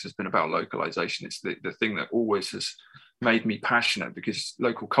politics has been about localization. It's the thing that always has made me passionate, because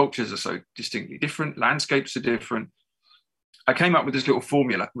local cultures are so distinctly different. Landscapes are different. I came up with this little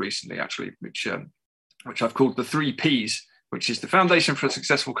formula recently, actually, which I've called the 3 Ps, which is the foundation for a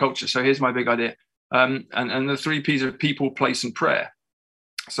successful culture. So here's my big idea. And the 3 Ps are people, place, and prayer.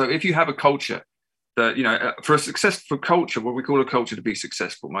 So if you have a culture that, for a successful culture, what we call a culture to be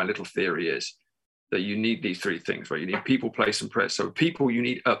successful, my little theory is that you need these 3 things, right? You need people, place, and prayer. So people, you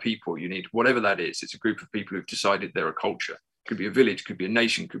need a people, you need whatever that is. It's a group of people who've decided they're a culture. It could be a village, could be a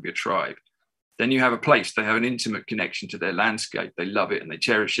nation, could be a tribe. Then you have a place. They have an intimate connection to their landscape. They love it and they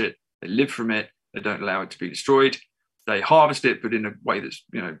cherish it. They live from it. They don't allow it to be destroyed. They harvest it, but in a way that's,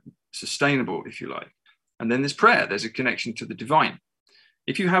 sustainable, if you like. And then there's prayer. There's a connection to the divine.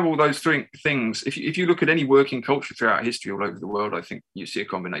 If you have all those 3 things, if you look at any working culture throughout history all over the world, I think you see a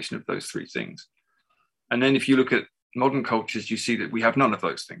combination of those 3 things. And then if you look at modern cultures, you see that we have none of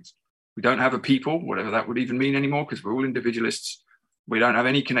those things. We don't have a people, whatever that would even mean anymore, because we're all individualists. We don't have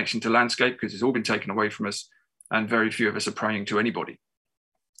any connection to landscape because it's all been taken away from us, and very few of us are praying to anybody.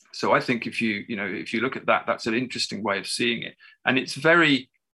 So I think if you look at that, that's an interesting way of seeing it. And it's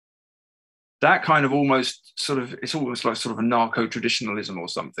that kind of it's almost like sort of a narco-traditionalism or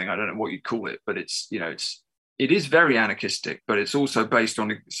something. I don't know what you'd call it, but it is very anarchistic, but it's also based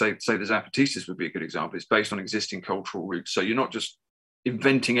on, say the Zapatistas would be a good example. It's based on existing cultural roots. So you're not just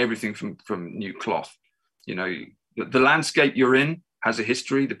inventing everything from new cloth. The landscape you're in has a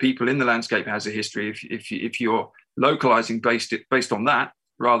history. The people in the landscape has a history. If you're localizing based on that,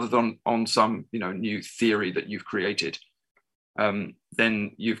 rather than on some new theory that you've created,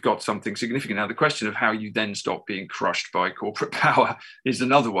 then you've got something significant. Now, the question of how you then stop being crushed by corporate power is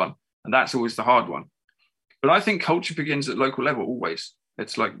another one, and that's always the hard one. But I think culture begins at local level always.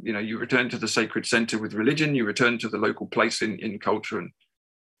 It's like, you return to the sacred center with religion, you return to the local place in culture,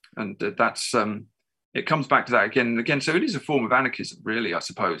 and that's it comes back to that again and again. So it is a form of anarchism, really, I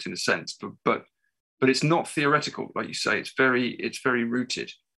suppose, in a sense, but it's not theoretical, like you say. It's very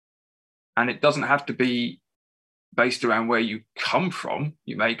rooted, and it doesn't have to be based around where you come from.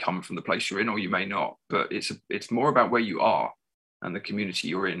 You may come from the place you're in, or you may not, but it's more about where you are and the community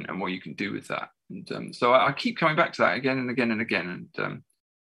you're in and what you can do with that. And so I keep coming back to that again and again and again. And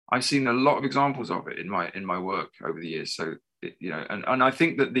I've seen a lot of examples of it in my work over the years. So and I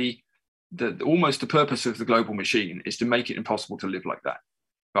think that the almost the purpose of the global machine is to make it impossible to live like that,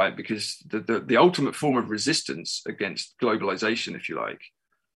 right? Because the ultimate form of resistance against globalization, if you like,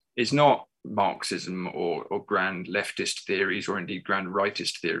 is not Marxism or grand leftist theories or indeed grand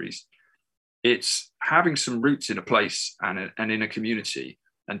rightist theories. It's having some roots in a place and in a community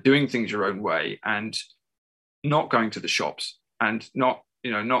and doing things your own way and not going to the shops and not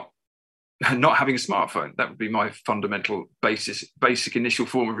having a smartphone. That would be my fundamental basic initial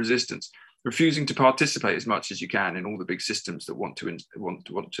form of resistance. Refusing to participate as much as you can in all the big systems that want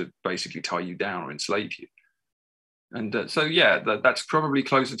to basically tie you down or enslave you. And that's probably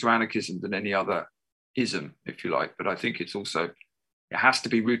closer to anarchism than any other ism, if you like. But I think it's also, it has to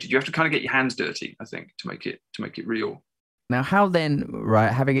be rooted. You have to kind of get your hands dirty, I think, to make it real. Now, how then,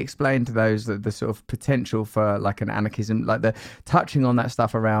 right, having explained to those the sort of potential for like an anarchism, like the touching on that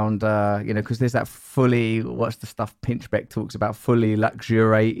stuff around, because there's that what's the stuff Pinchbeck talks about, fully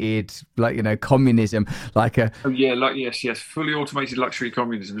luxuriated, communism, like a... Oh, yeah, yes, fully automated luxury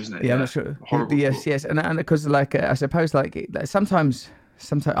communism, isn't it? Yeah, I'm not sure. Horrible. Yes. And because I suppose sometimes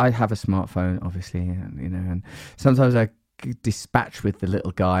I have a smartphone, obviously, and sometimes I dispatch with the little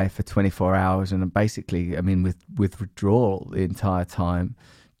guy for 24 hours and basically, with withdrawal the entire time,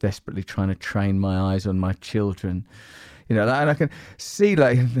 desperately trying to train my eyes on my children, and I can see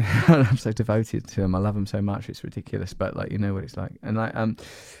I'm so devoted to them. I love them so much, it's ridiculous, but what it's like. And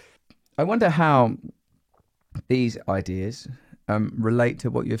I wonder how these ideas relate to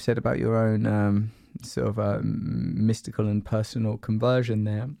what you've said about your own sort of mystical and personal conversion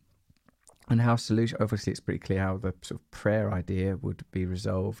there. And how obviously it's pretty clear how the sort of prayer idea would be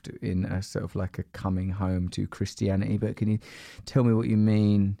resolved in a sort of like a coming home to Christianity. But can you tell me what you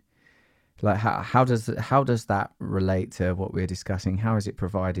mean? Like how does that relate to what we're discussing? How has it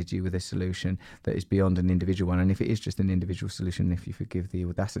provided you with a solution that is beyond an individual one? And if it is just an individual solution, if you forgive the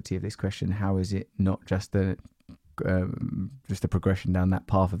audacity of this question, how is it not just a progression down that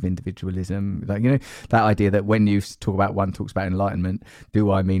path of individualism? That idea that when you talks about enlightenment, do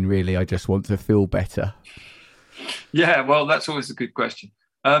I mean really I just want to feel better? Yeah, well, that's always a good question.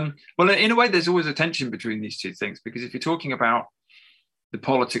 Well, in a way, there's always a tension between these two things, because if you're talking about the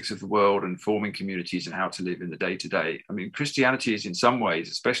politics of the world and forming communities and how to live in the day-to-day, Christianity is in some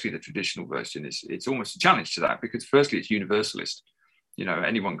ways, especially the traditional version, it's almost a challenge to that, because firstly, it's universalist.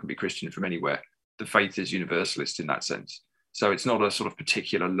 Anyone can be Christian from anywhere. The faith is universalist in that sense. So it's not a sort of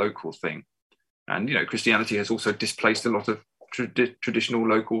particular local thing. And, Christianity has also displaced a lot of traditional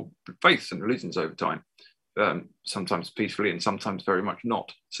local faiths and religions over time, sometimes peacefully and sometimes very much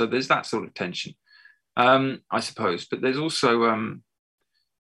not. So there's that sort of tension, I suppose. But there's also,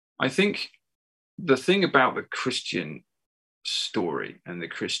 I think the thing about the Christian story and the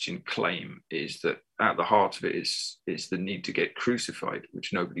Christian claim is that at the heart of it is the need to get crucified,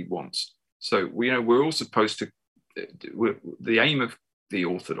 which nobody wants. So we're all supposed to. The aim of the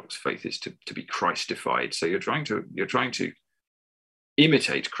Orthodox faith is to be Christified. So you're trying to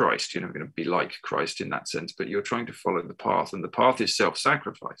imitate Christ. You're never going to be like Christ in that sense, but you're trying to follow the path, and the path is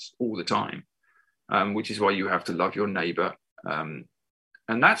self-sacrifice all the time, which is why you have to love your neighbor. And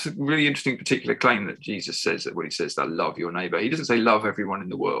that's a really interesting particular claim that Jesus says, that when he says that love your neighbor, he doesn't say love everyone in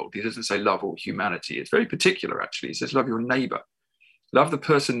the world. He doesn't say love all humanity. It's very particular, actually. He says love your neighbor. Love the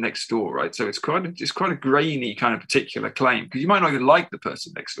person next door, right? So it's quite a grainy kind of particular claim, because you might not even like the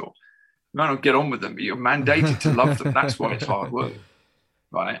person next door. You might not get on with them, but you're mandated to love them. That's why it's hard work,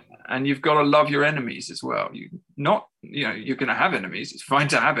 right? And you've got to love your enemies as well. You're going to have enemies. It's fine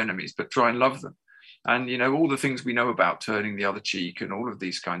to have enemies, but try and love them. And, all the things we know about turning the other cheek and all of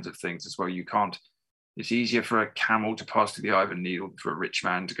these kinds of things as well. It's easier for a camel to pass through the eye of a needle than for a rich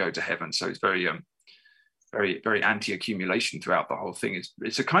man to go to heaven. So it's very, very, very anti-accumulation throughout the whole thing.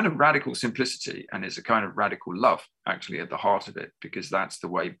 It's a kind of radical simplicity, and it's a kind of radical love actually at the heart of it, because that's the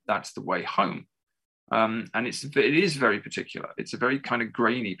way home. And it is very particular. It's a very kind of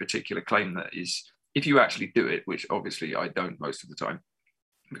grainy particular claim that is, if you actually do it, which obviously I don't most of the time,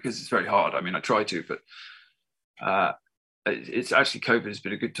 because it's very hard. I try to, but it's actually, COVID has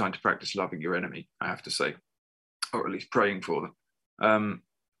been a good time to practice loving your enemy, I have to say, or at least praying for them.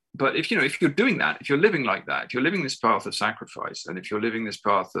 But if you're doing that, if you're living like that, if you're living this path of sacrifice, and if you're living this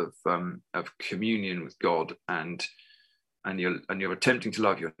path of communion with God, and you're attempting to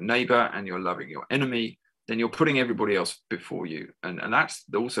love your neighbor, and you're loving your enemy, then you're putting everybody else before you. And that's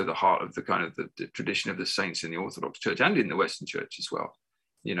also the heart of the kind of the tradition of the saints in the Orthodox Church and in the Western Church as well.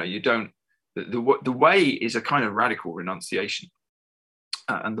 The way is a kind of radical renunciation.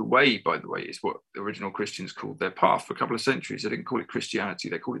 And the way, by the way, is what the original Christians called their path. For a couple of centuries, they didn't call it Christianity,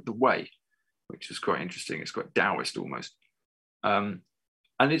 they called it the way, which was quite interesting. It's quite Taoist almost. And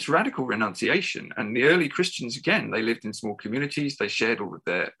And it's radical renunciation. And the early Christians, again, they lived in small communities. They shared all of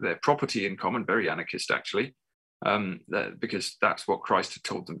their property in common, very anarchist, actually, because that's what Christ had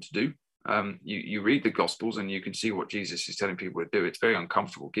told them to do. You read the Gospels and you can see what Jesus is telling people to do. It's very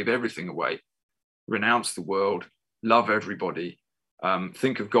uncomfortable. Give everything away, renounce the world, love everybody,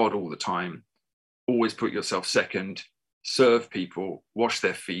 think of God all the time, always put yourself second, serve people, wash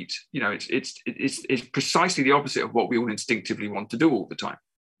their feet. It's precisely the opposite of what we all instinctively want to do all the time,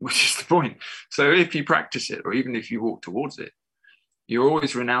 which is the point. So if you practice it, or even if you walk towards it, you're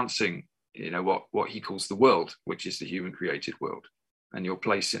always renouncing, what he calls the world, which is the human created world, and your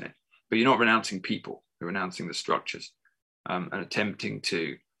place in it. But you're not renouncing people, you're renouncing the structures, and attempting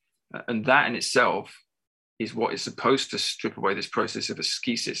to, and that in itself is what is supposed to strip away this process of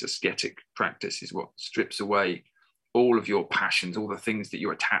ascetic practice, is what strips away all of your passions, all the things that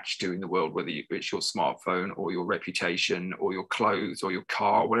you're attached to in the world, whether it's your smartphone or your reputation or your clothes or your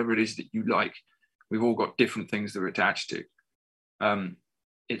car, whatever it is that you like. We've all got different things that we're attached to.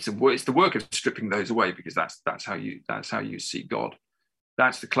 It's the work of stripping those away, because that's how you see God.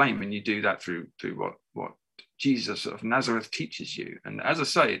 That's the claim, and you do that through what Jesus of Nazareth teaches you. And as I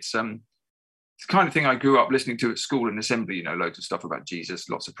say, it's the kind of thing I grew up listening to at school and assembly, loads of stuff about Jesus,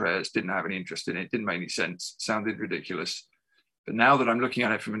 lots of prayers, didn't have any interest in it, didn't make any sense, sounded ridiculous. But now that I'm looking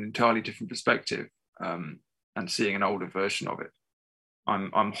at it from an entirely different perspective, and seeing an older version of it,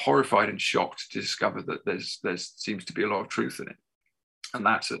 I'm horrified and shocked to discover that there seems to be a lot of truth in it. And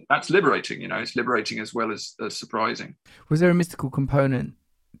that's liberating, it's liberating as well as surprising. Was there a mystical component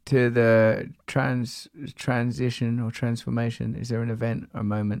to the transition or transformation? Is there an event, a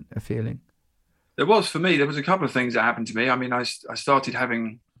moment, a feeling? There was, for me. There was a couple of things that happened to me. I mean, I started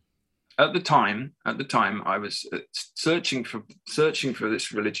having, at the time, I was searching for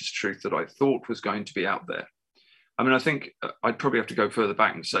this religious truth that I thought was going to be out there. I mean, I think I'd probably have to go further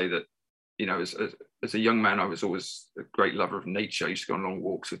back and say that, as a young man, I was always a great lover of nature. I used to go on long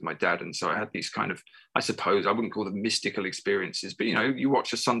walks with my dad. And so I had these kind of, I suppose, I wouldn't call them mystical experiences, but, you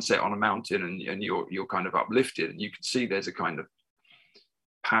watch a sunset on a mountain and you're kind of uplifted, and you can see there's a kind of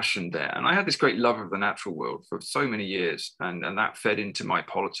passion there. And I had this great love of the natural world for so many years, and that fed into my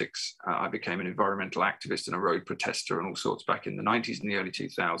politics. I became an environmental activist and a road protester and all sorts back in the 90s and the early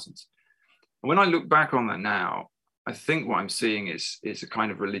 2000s. And when I look back on that now, I think what I'm seeing is a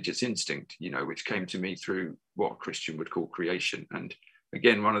kind of religious instinct, which came to me through what a Christian would call creation. And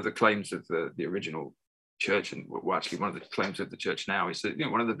again, one of the claims of the original church, and actually one of the claims of the church now, is that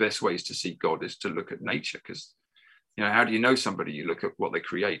one of the best ways to see God is to look at nature, because how do you know somebody? You look at what they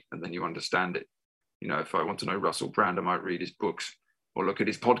create and then you understand it. If I want to know Russell Brand, I might read his books or look at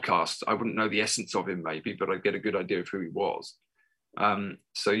his podcasts. I wouldn't know the essence of him maybe, but I'd get a good idea of who he was.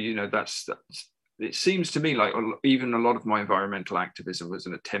 So that's it seems to me like even a lot of my environmental activism was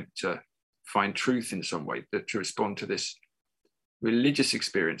an attempt to find truth in some way, to respond to this religious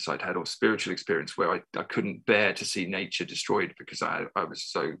experience I'd had, or spiritual experience, where I couldn't bear to see nature destroyed, because I was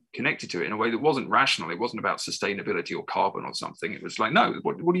so connected to it in a way that wasn't rational. It wasn't about sustainability or carbon or something. It was like, no,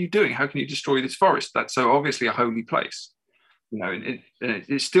 what are you doing? How can you destroy this forest? That's so obviously a holy place. And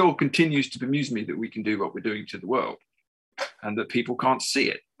it still continues to bemuse me that we can do what we're doing to the world and that people can't see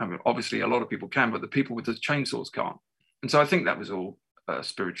it. I mean, obviously a lot of people can, but the people with the chainsaws can't. And so I think that was all a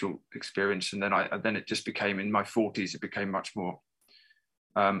spiritual experience. And then it just became, in my 40s, it became much more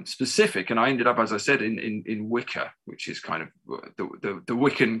specific, and I ended up, as I said, in Wicca, which is kind of the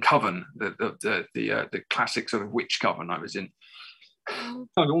Wiccan coven, the classic sort of witch coven I was in. I'm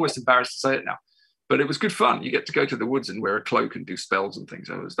almost embarrassed to say it now, but it was good fun. You get to go to the woods and wear a cloak and do spells and things.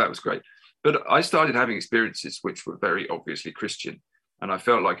 That was great. But I started having experiences which were very obviously Christian, and I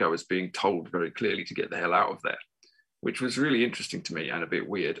felt like I was being told very clearly to get the hell out of there, which was really interesting to me and a bit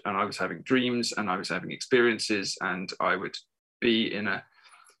weird. And I was having dreams and I was having experiences, and I would be in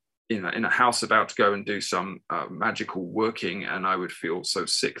a house about to go and do some magical working, and I would feel so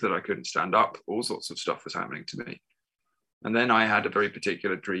sick that I couldn't stand up. All sorts of stuff was happening to me. And then I had a very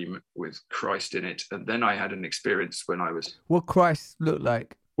particular dream with Christ in it. And then I had an experience when I was... What Christ looked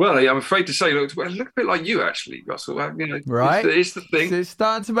like? Well, I'm afraid to say, look a bit like you, actually, Russell. Right? It's the thing. It's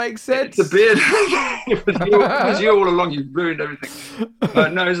starting to make sense. It's the beard. it was you all along. You've ruined everything.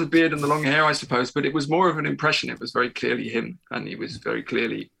 No, it's the beard and the long hair, I suppose. But it was more of an impression. It was very clearly him. And he was very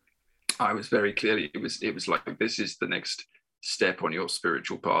clearly... I was very clearly, it was like, this is the next step on your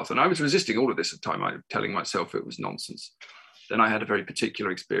spiritual path. And I was resisting all of this at the time. I was telling myself it was nonsense. Then I had a very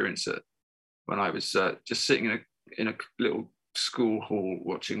particular experience when I was just sitting in a little school hall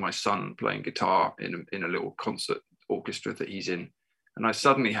watching my son playing guitar in a little concert orchestra that he's in. And I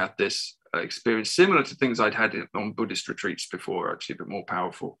suddenly had this experience, similar to things I'd had on Buddhist retreats before, actually, but more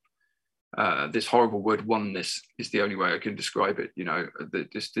powerful. This horrible word oneness is the only way I can describe it.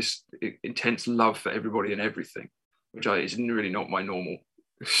 This intense love for everybody and everything, which is really not my normal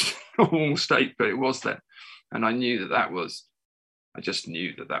state, but it was then. And I knew that was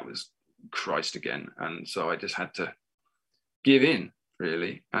Christ again. And so I just had to give in,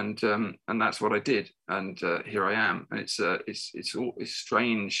 really. And that's what I did. And here I am. And it's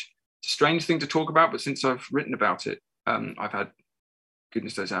strange. It's a strange thing to talk about, but since I've written about it, I've had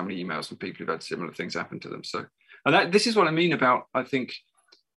goodness knows how many emails from people who've had similar things happen to them. So, and this is what I mean about, I think,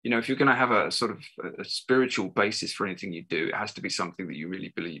 if you're going to have a sort of a spiritual basis for anything you do, it has to be something that you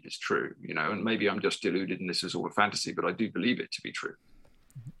really believe is true, and maybe I'm just deluded and this is all a fantasy, but I do believe it to be true.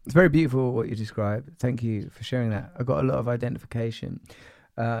 It's very beautiful what you describe. Thank you for sharing that. I got a lot of identification.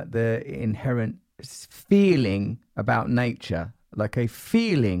 The inherent feeling about nature, like a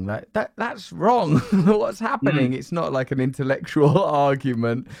feeling like that's wrong. What's happening? It's not like an intellectual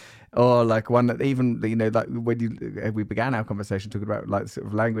argument or like one that even, like when we began our conversation talking about like sort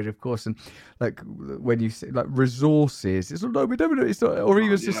of language, of course, and like when you say like resources, it's no, we don't know, it's not, or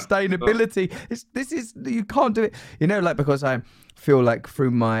even sustainability. You can't do it, like, because I feel like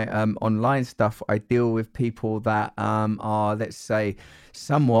through my online stuff, I deal with people that are, let's say,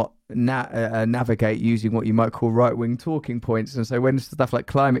 somewhat navigate using what you might call right-wing talking points. And so when stuff like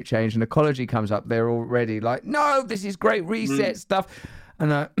climate change and ecology comes up, they're already like, no, this is great reset stuff.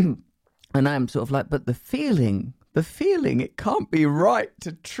 And I'm sort of like, but the feeling, it can't be right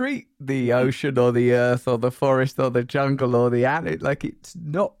to treat the ocean or the earth or the forest or the jungle or the animal, like it's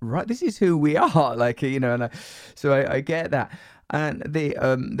not right. This is who we are, like, so I get that. And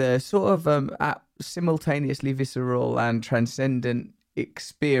the sort of simultaneously visceral and transcendent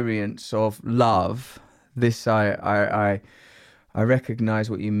experience of love, this I recognize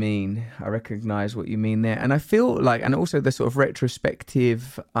what you mean. I recognize what you mean there. And I feel like, and also the sort of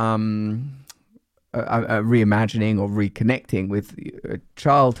retrospective reimagining or reconnecting with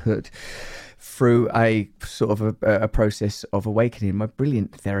childhood through a sort of a process of awakening. My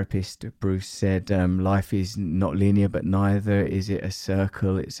brilliant therapist, Bruce, said life is not linear, but neither is it a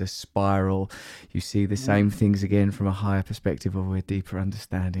circle, it's a spiral. You see the same things again from a higher perspective or a deeper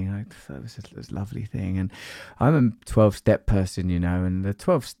understanding. I thought it was a lovely thing. And I'm a 12-step person, and the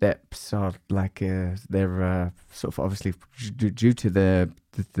 12 steps are like, they're sort of obviously due to the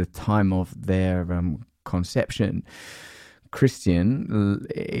time of their conception, Christian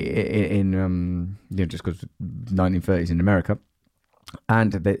in just because 1930s in America,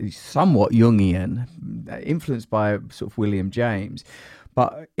 and somewhat Jungian, influenced by sort of William James,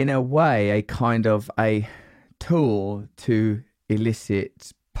 but in a way a kind of a tool to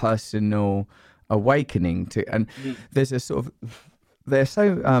elicit personal awakening there's a sort of, they're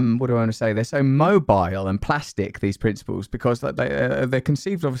so what do I want to say, they're so mobile and plastic, these principles, because they're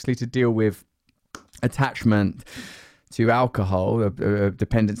conceived obviously to deal with attachment to alcohol,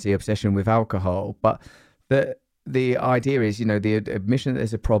 dependency, obsession with alcohol, but the idea is, the admission that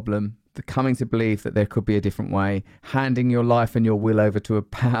there's a problem, the coming to believe that there could be a different way, handing your life and your will over to a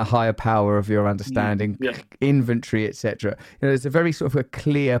higher power of your understanding, inventory, etc. There's a very sort of a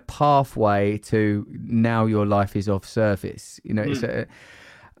clear pathway to now your life is of service.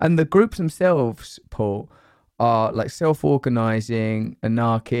 And the groups themselves, Paul, are like self-organizing,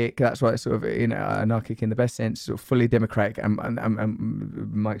 anarchic. That's why it's sort of, anarchic in the best sense, sort of fully democratic. And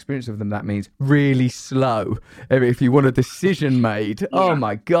my experience of them, that means really slow. If you want a decision made, oh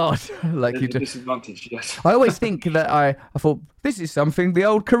my God. Like there's a disadvantage, yes. I always think that I thought, this is something the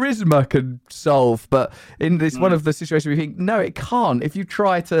old charisma could solve. But in this one of the situations we think, no, it can't. If you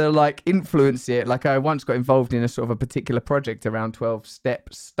try to like influence it, like I once got involved in a sort of a particular project around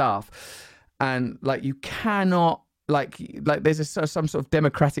 12-step stuff. And like you cannot, like there's some sort of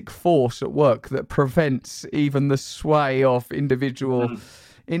democratic force at work that prevents even the sway of individual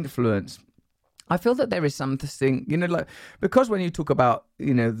influence. I feel that there is something, like, because when you talk about,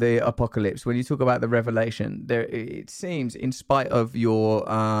 the apocalypse, when you talk about the revelation, it seems, in spite of your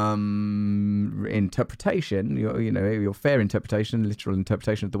interpretation, your fair interpretation, literal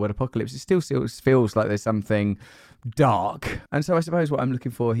interpretation of the word apocalypse, it still feels like there's something dark. And so I suppose what I'm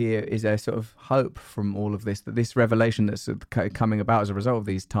looking for here is a sort of hope from all of this, that this revelation that's coming about as a result of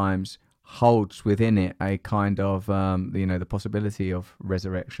these times holds within it a kind of the possibility of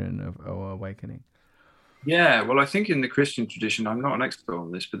resurrection or awakening. Yeah, well, I think in the Christian tradition, I'm not an expert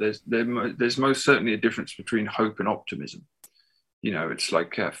on this, but there's most certainly a difference between hope and optimism. It's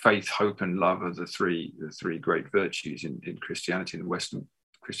like faith, hope, and love are the three great virtues in Christianity, in Western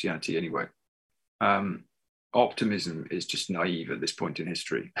Christianity anyway. Optimism is just naive at this point in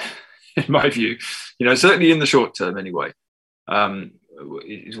history. in my view. Certainly in the short term anyway.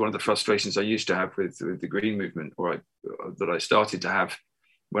 Is one of the frustrations I used to have with the Green movement, that I started to have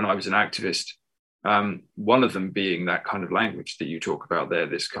when I was an activist. One of them being that kind of language that you talk about there,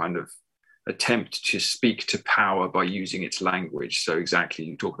 this kind of attempt to speak to power by using its language. So exactly,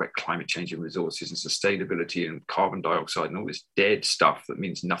 you talk about climate change and resources and sustainability and carbon dioxide and all this dead stuff that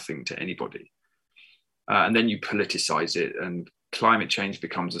means nothing to anybody. And then you politicize it, and climate change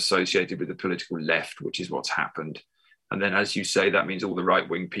becomes associated with the political left, which is what's happened. And then, as you say, that means all the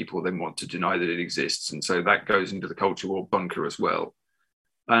right-wing people then want to deny that it exists. And so that goes into the culture war bunker as well.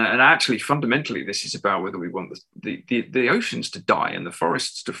 And actually, fundamentally, this is about whether we want the oceans to die and the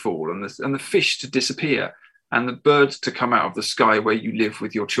forests to fall and the fish to disappear and the birds to come out of the sky where you live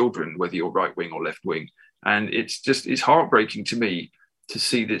with your children, whether you're right-wing or left-wing. And it's heartbreaking to me to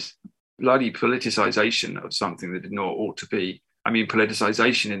see this bloody politicization of something that did not ought to be. I mean,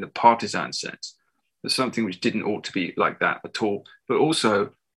 politicization in the partisan sense. There's something which didn't ought to be like that at all, but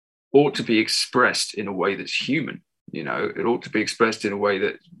also ought to be expressed in a way that's human. It ought to be expressed in a way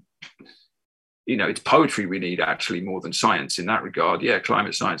that, it's poetry we need actually more than science in that regard. Yeah,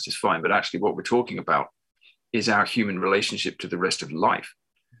 climate science is fine, but actually what we're talking about is our human relationship to the rest of life.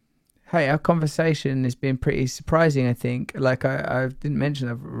 Hey, our conversation has been pretty surprising, I think. Like I didn't mention,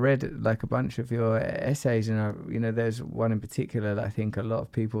 I've read like a bunch of your essays, and there's one in particular that I think a lot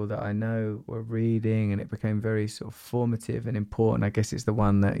of people that I know were reading, and it became very sort of formative and important. I guess it's the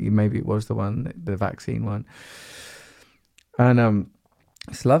one that the vaccine one. And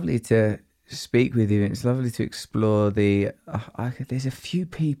it's lovely to speak with you, and it's lovely to explore there's a few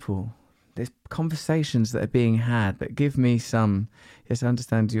people. There's conversations that are being had that give me some. Yes, I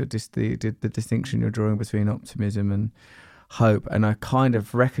understand the distinction you're drawing between optimism and hope, and I kind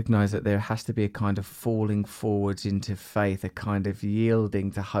of recognise that there has to be a kind of falling forwards into faith, a kind of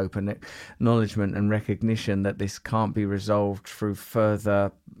yielding to hope, and acknowledgement and recognition that this can't be resolved through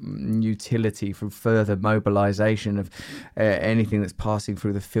further utility, through further mobilisation of anything that's passing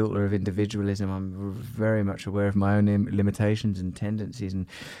through the filter of individualism. I'm very much aware of my own limitations and tendencies, and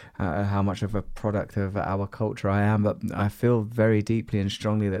how much of a product of our culture I am, but I feel very deeply and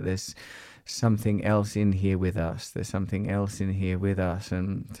strongly that there's something else in here with us. And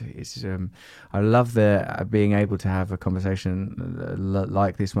it's I love being able to have a conversation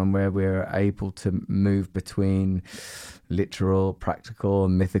like this one, where we're able to move between literal, practical,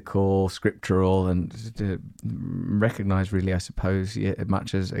 mythical, scriptural, and to recognize, really, I suppose,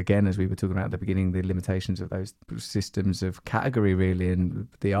 much as, again, as we were talking about at the beginning, the limitations of those systems of category, really, and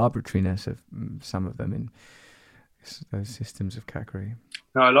the arbitrariness of some of them in those systems of category.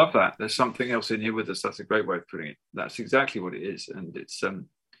 No, I love that. There's something else in here with us. That's a great way of putting it. That's exactly what it is. And it's,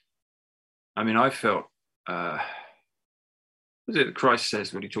 I felt, what is it that Christ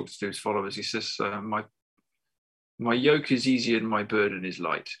says when he talks to his followers? He says, my yoke is easy and my burden is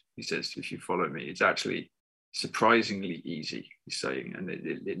light. He says, if you follow me, it's actually surprisingly easy, he's saying, and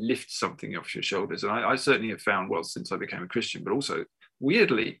it lifts something off your shoulders. And I certainly have found, well, since I became a Christian, but also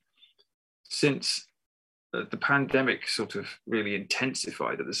weirdly, since the pandemic sort of really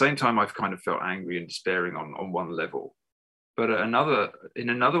intensified. At the same time, I've kind of felt angry and despairing on one level. But in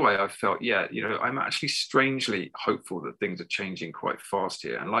another way, I've felt, I'm actually strangely hopeful that things are changing quite fast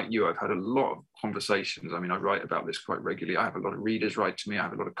here. And like you, I've had a lot of conversations. I mean, I write about this quite regularly. I have a lot of readers write to me. I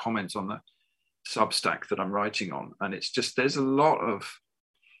have a lot of comments on the Substack that I'm writing on. And it's just, there's a lot of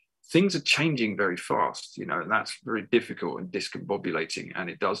things are changing very fast, and that's very difficult and discombobulating. And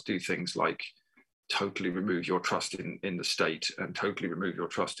it does do things like totally remove your trust in the state and totally remove your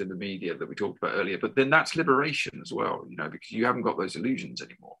trust in the media that we talked about earlier. But then that's liberation as well, because you haven't got those illusions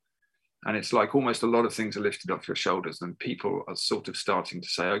anymore. And it's like almost a lot of things are lifted off your shoulders, and people are sort of starting to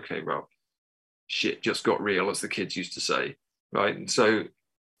say, okay, well, shit just got real, as the kids used to say, right? And so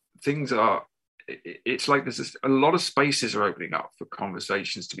it's like there's a lot of spaces are opening up for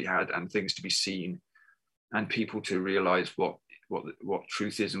conversations to be had and things to be seen, and people to realize what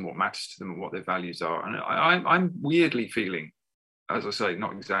truth is and what matters to them and what their values are. And I'm weirdly feeling, as I say,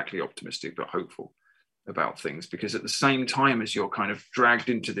 not exactly optimistic, but hopeful about things, because at the same time as you're kind of dragged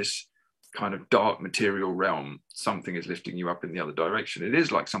into this kind of dark material realm, something is lifting you up in the other direction. It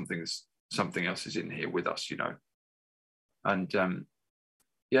is like something else is in here with us, And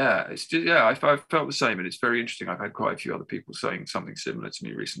it's just, I've felt the same, and it's very interesting. I've had quite a few other people saying something similar to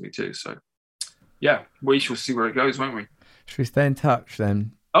me recently too. So we shall see where it goes, won't we? Should we stay in touch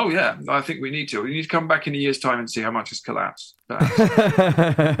then? Oh yeah, I think we need to. We need to come back in a year's time and see how much has collapsed.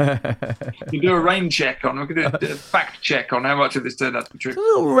 You do a rain check on, we could do a fact check on how much of this turned out to be true. A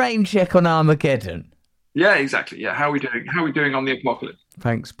little rain check on Armageddon. Yeah, exactly. Yeah, how are we doing? How are we doing on the apocalypse?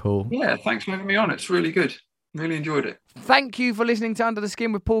 Thanks, Paul. Yeah, thanks for having me on. It's really good. Really enjoyed it. Thank you for listening to Under the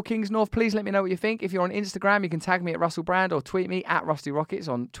Skin with Paul Kingsnorth. Please let me know what you think. If you're on Instagram, you can tag me at Russell Brand or tweet me at Rusty Rockets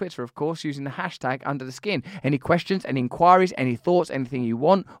on Twitter, of course, using the hashtag Under the Skin. Any questions, any inquiries, any thoughts, anything you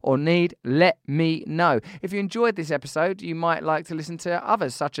want or need, let me know. If you enjoyed this episode, you might like to listen to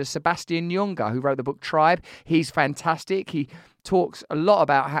others, such as Sebastian Nyonga, who wrote the book Tribe. He's fantastic. He talks a lot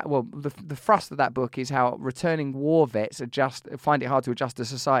about how, well, the thrust of that book is how returning war vets find it hard to adjust to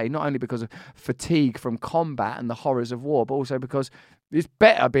society, not only because of fatigue from combat and the horrors of war, but also because it's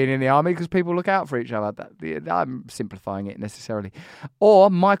better being in the army because people look out for each other. I'm simplifying it necessarily. Or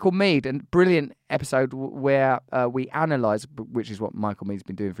Michael Mead, a brilliant episode where we analyse, which is what Michael Mead's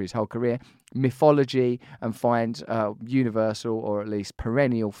been doing for his whole career, mythology and find universal or at least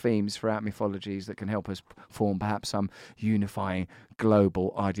perennial themes throughout mythologies that can help us form perhaps some unifying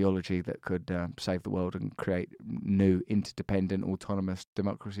global ideology that could save the world and create new interdependent autonomous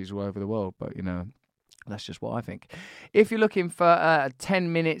democracies all over the world. But, that's just what I think. If you're looking for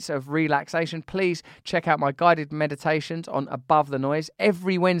 10 minutes of relaxation, please check out my guided meditations on Above the Noise.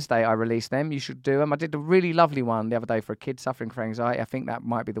 Every Wednesday I release them. You should do them. I did a really lovely one the other day for a kid suffering from anxiety. I think that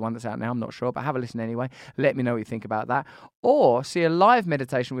might be the one that's out now. I'm not sure, but have a listen anyway. Let me know what you think about that. Or see a live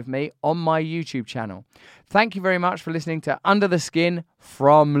meditation with me on my YouTube channel. Thank you very much for listening to Under the Skin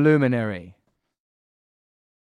from Luminary.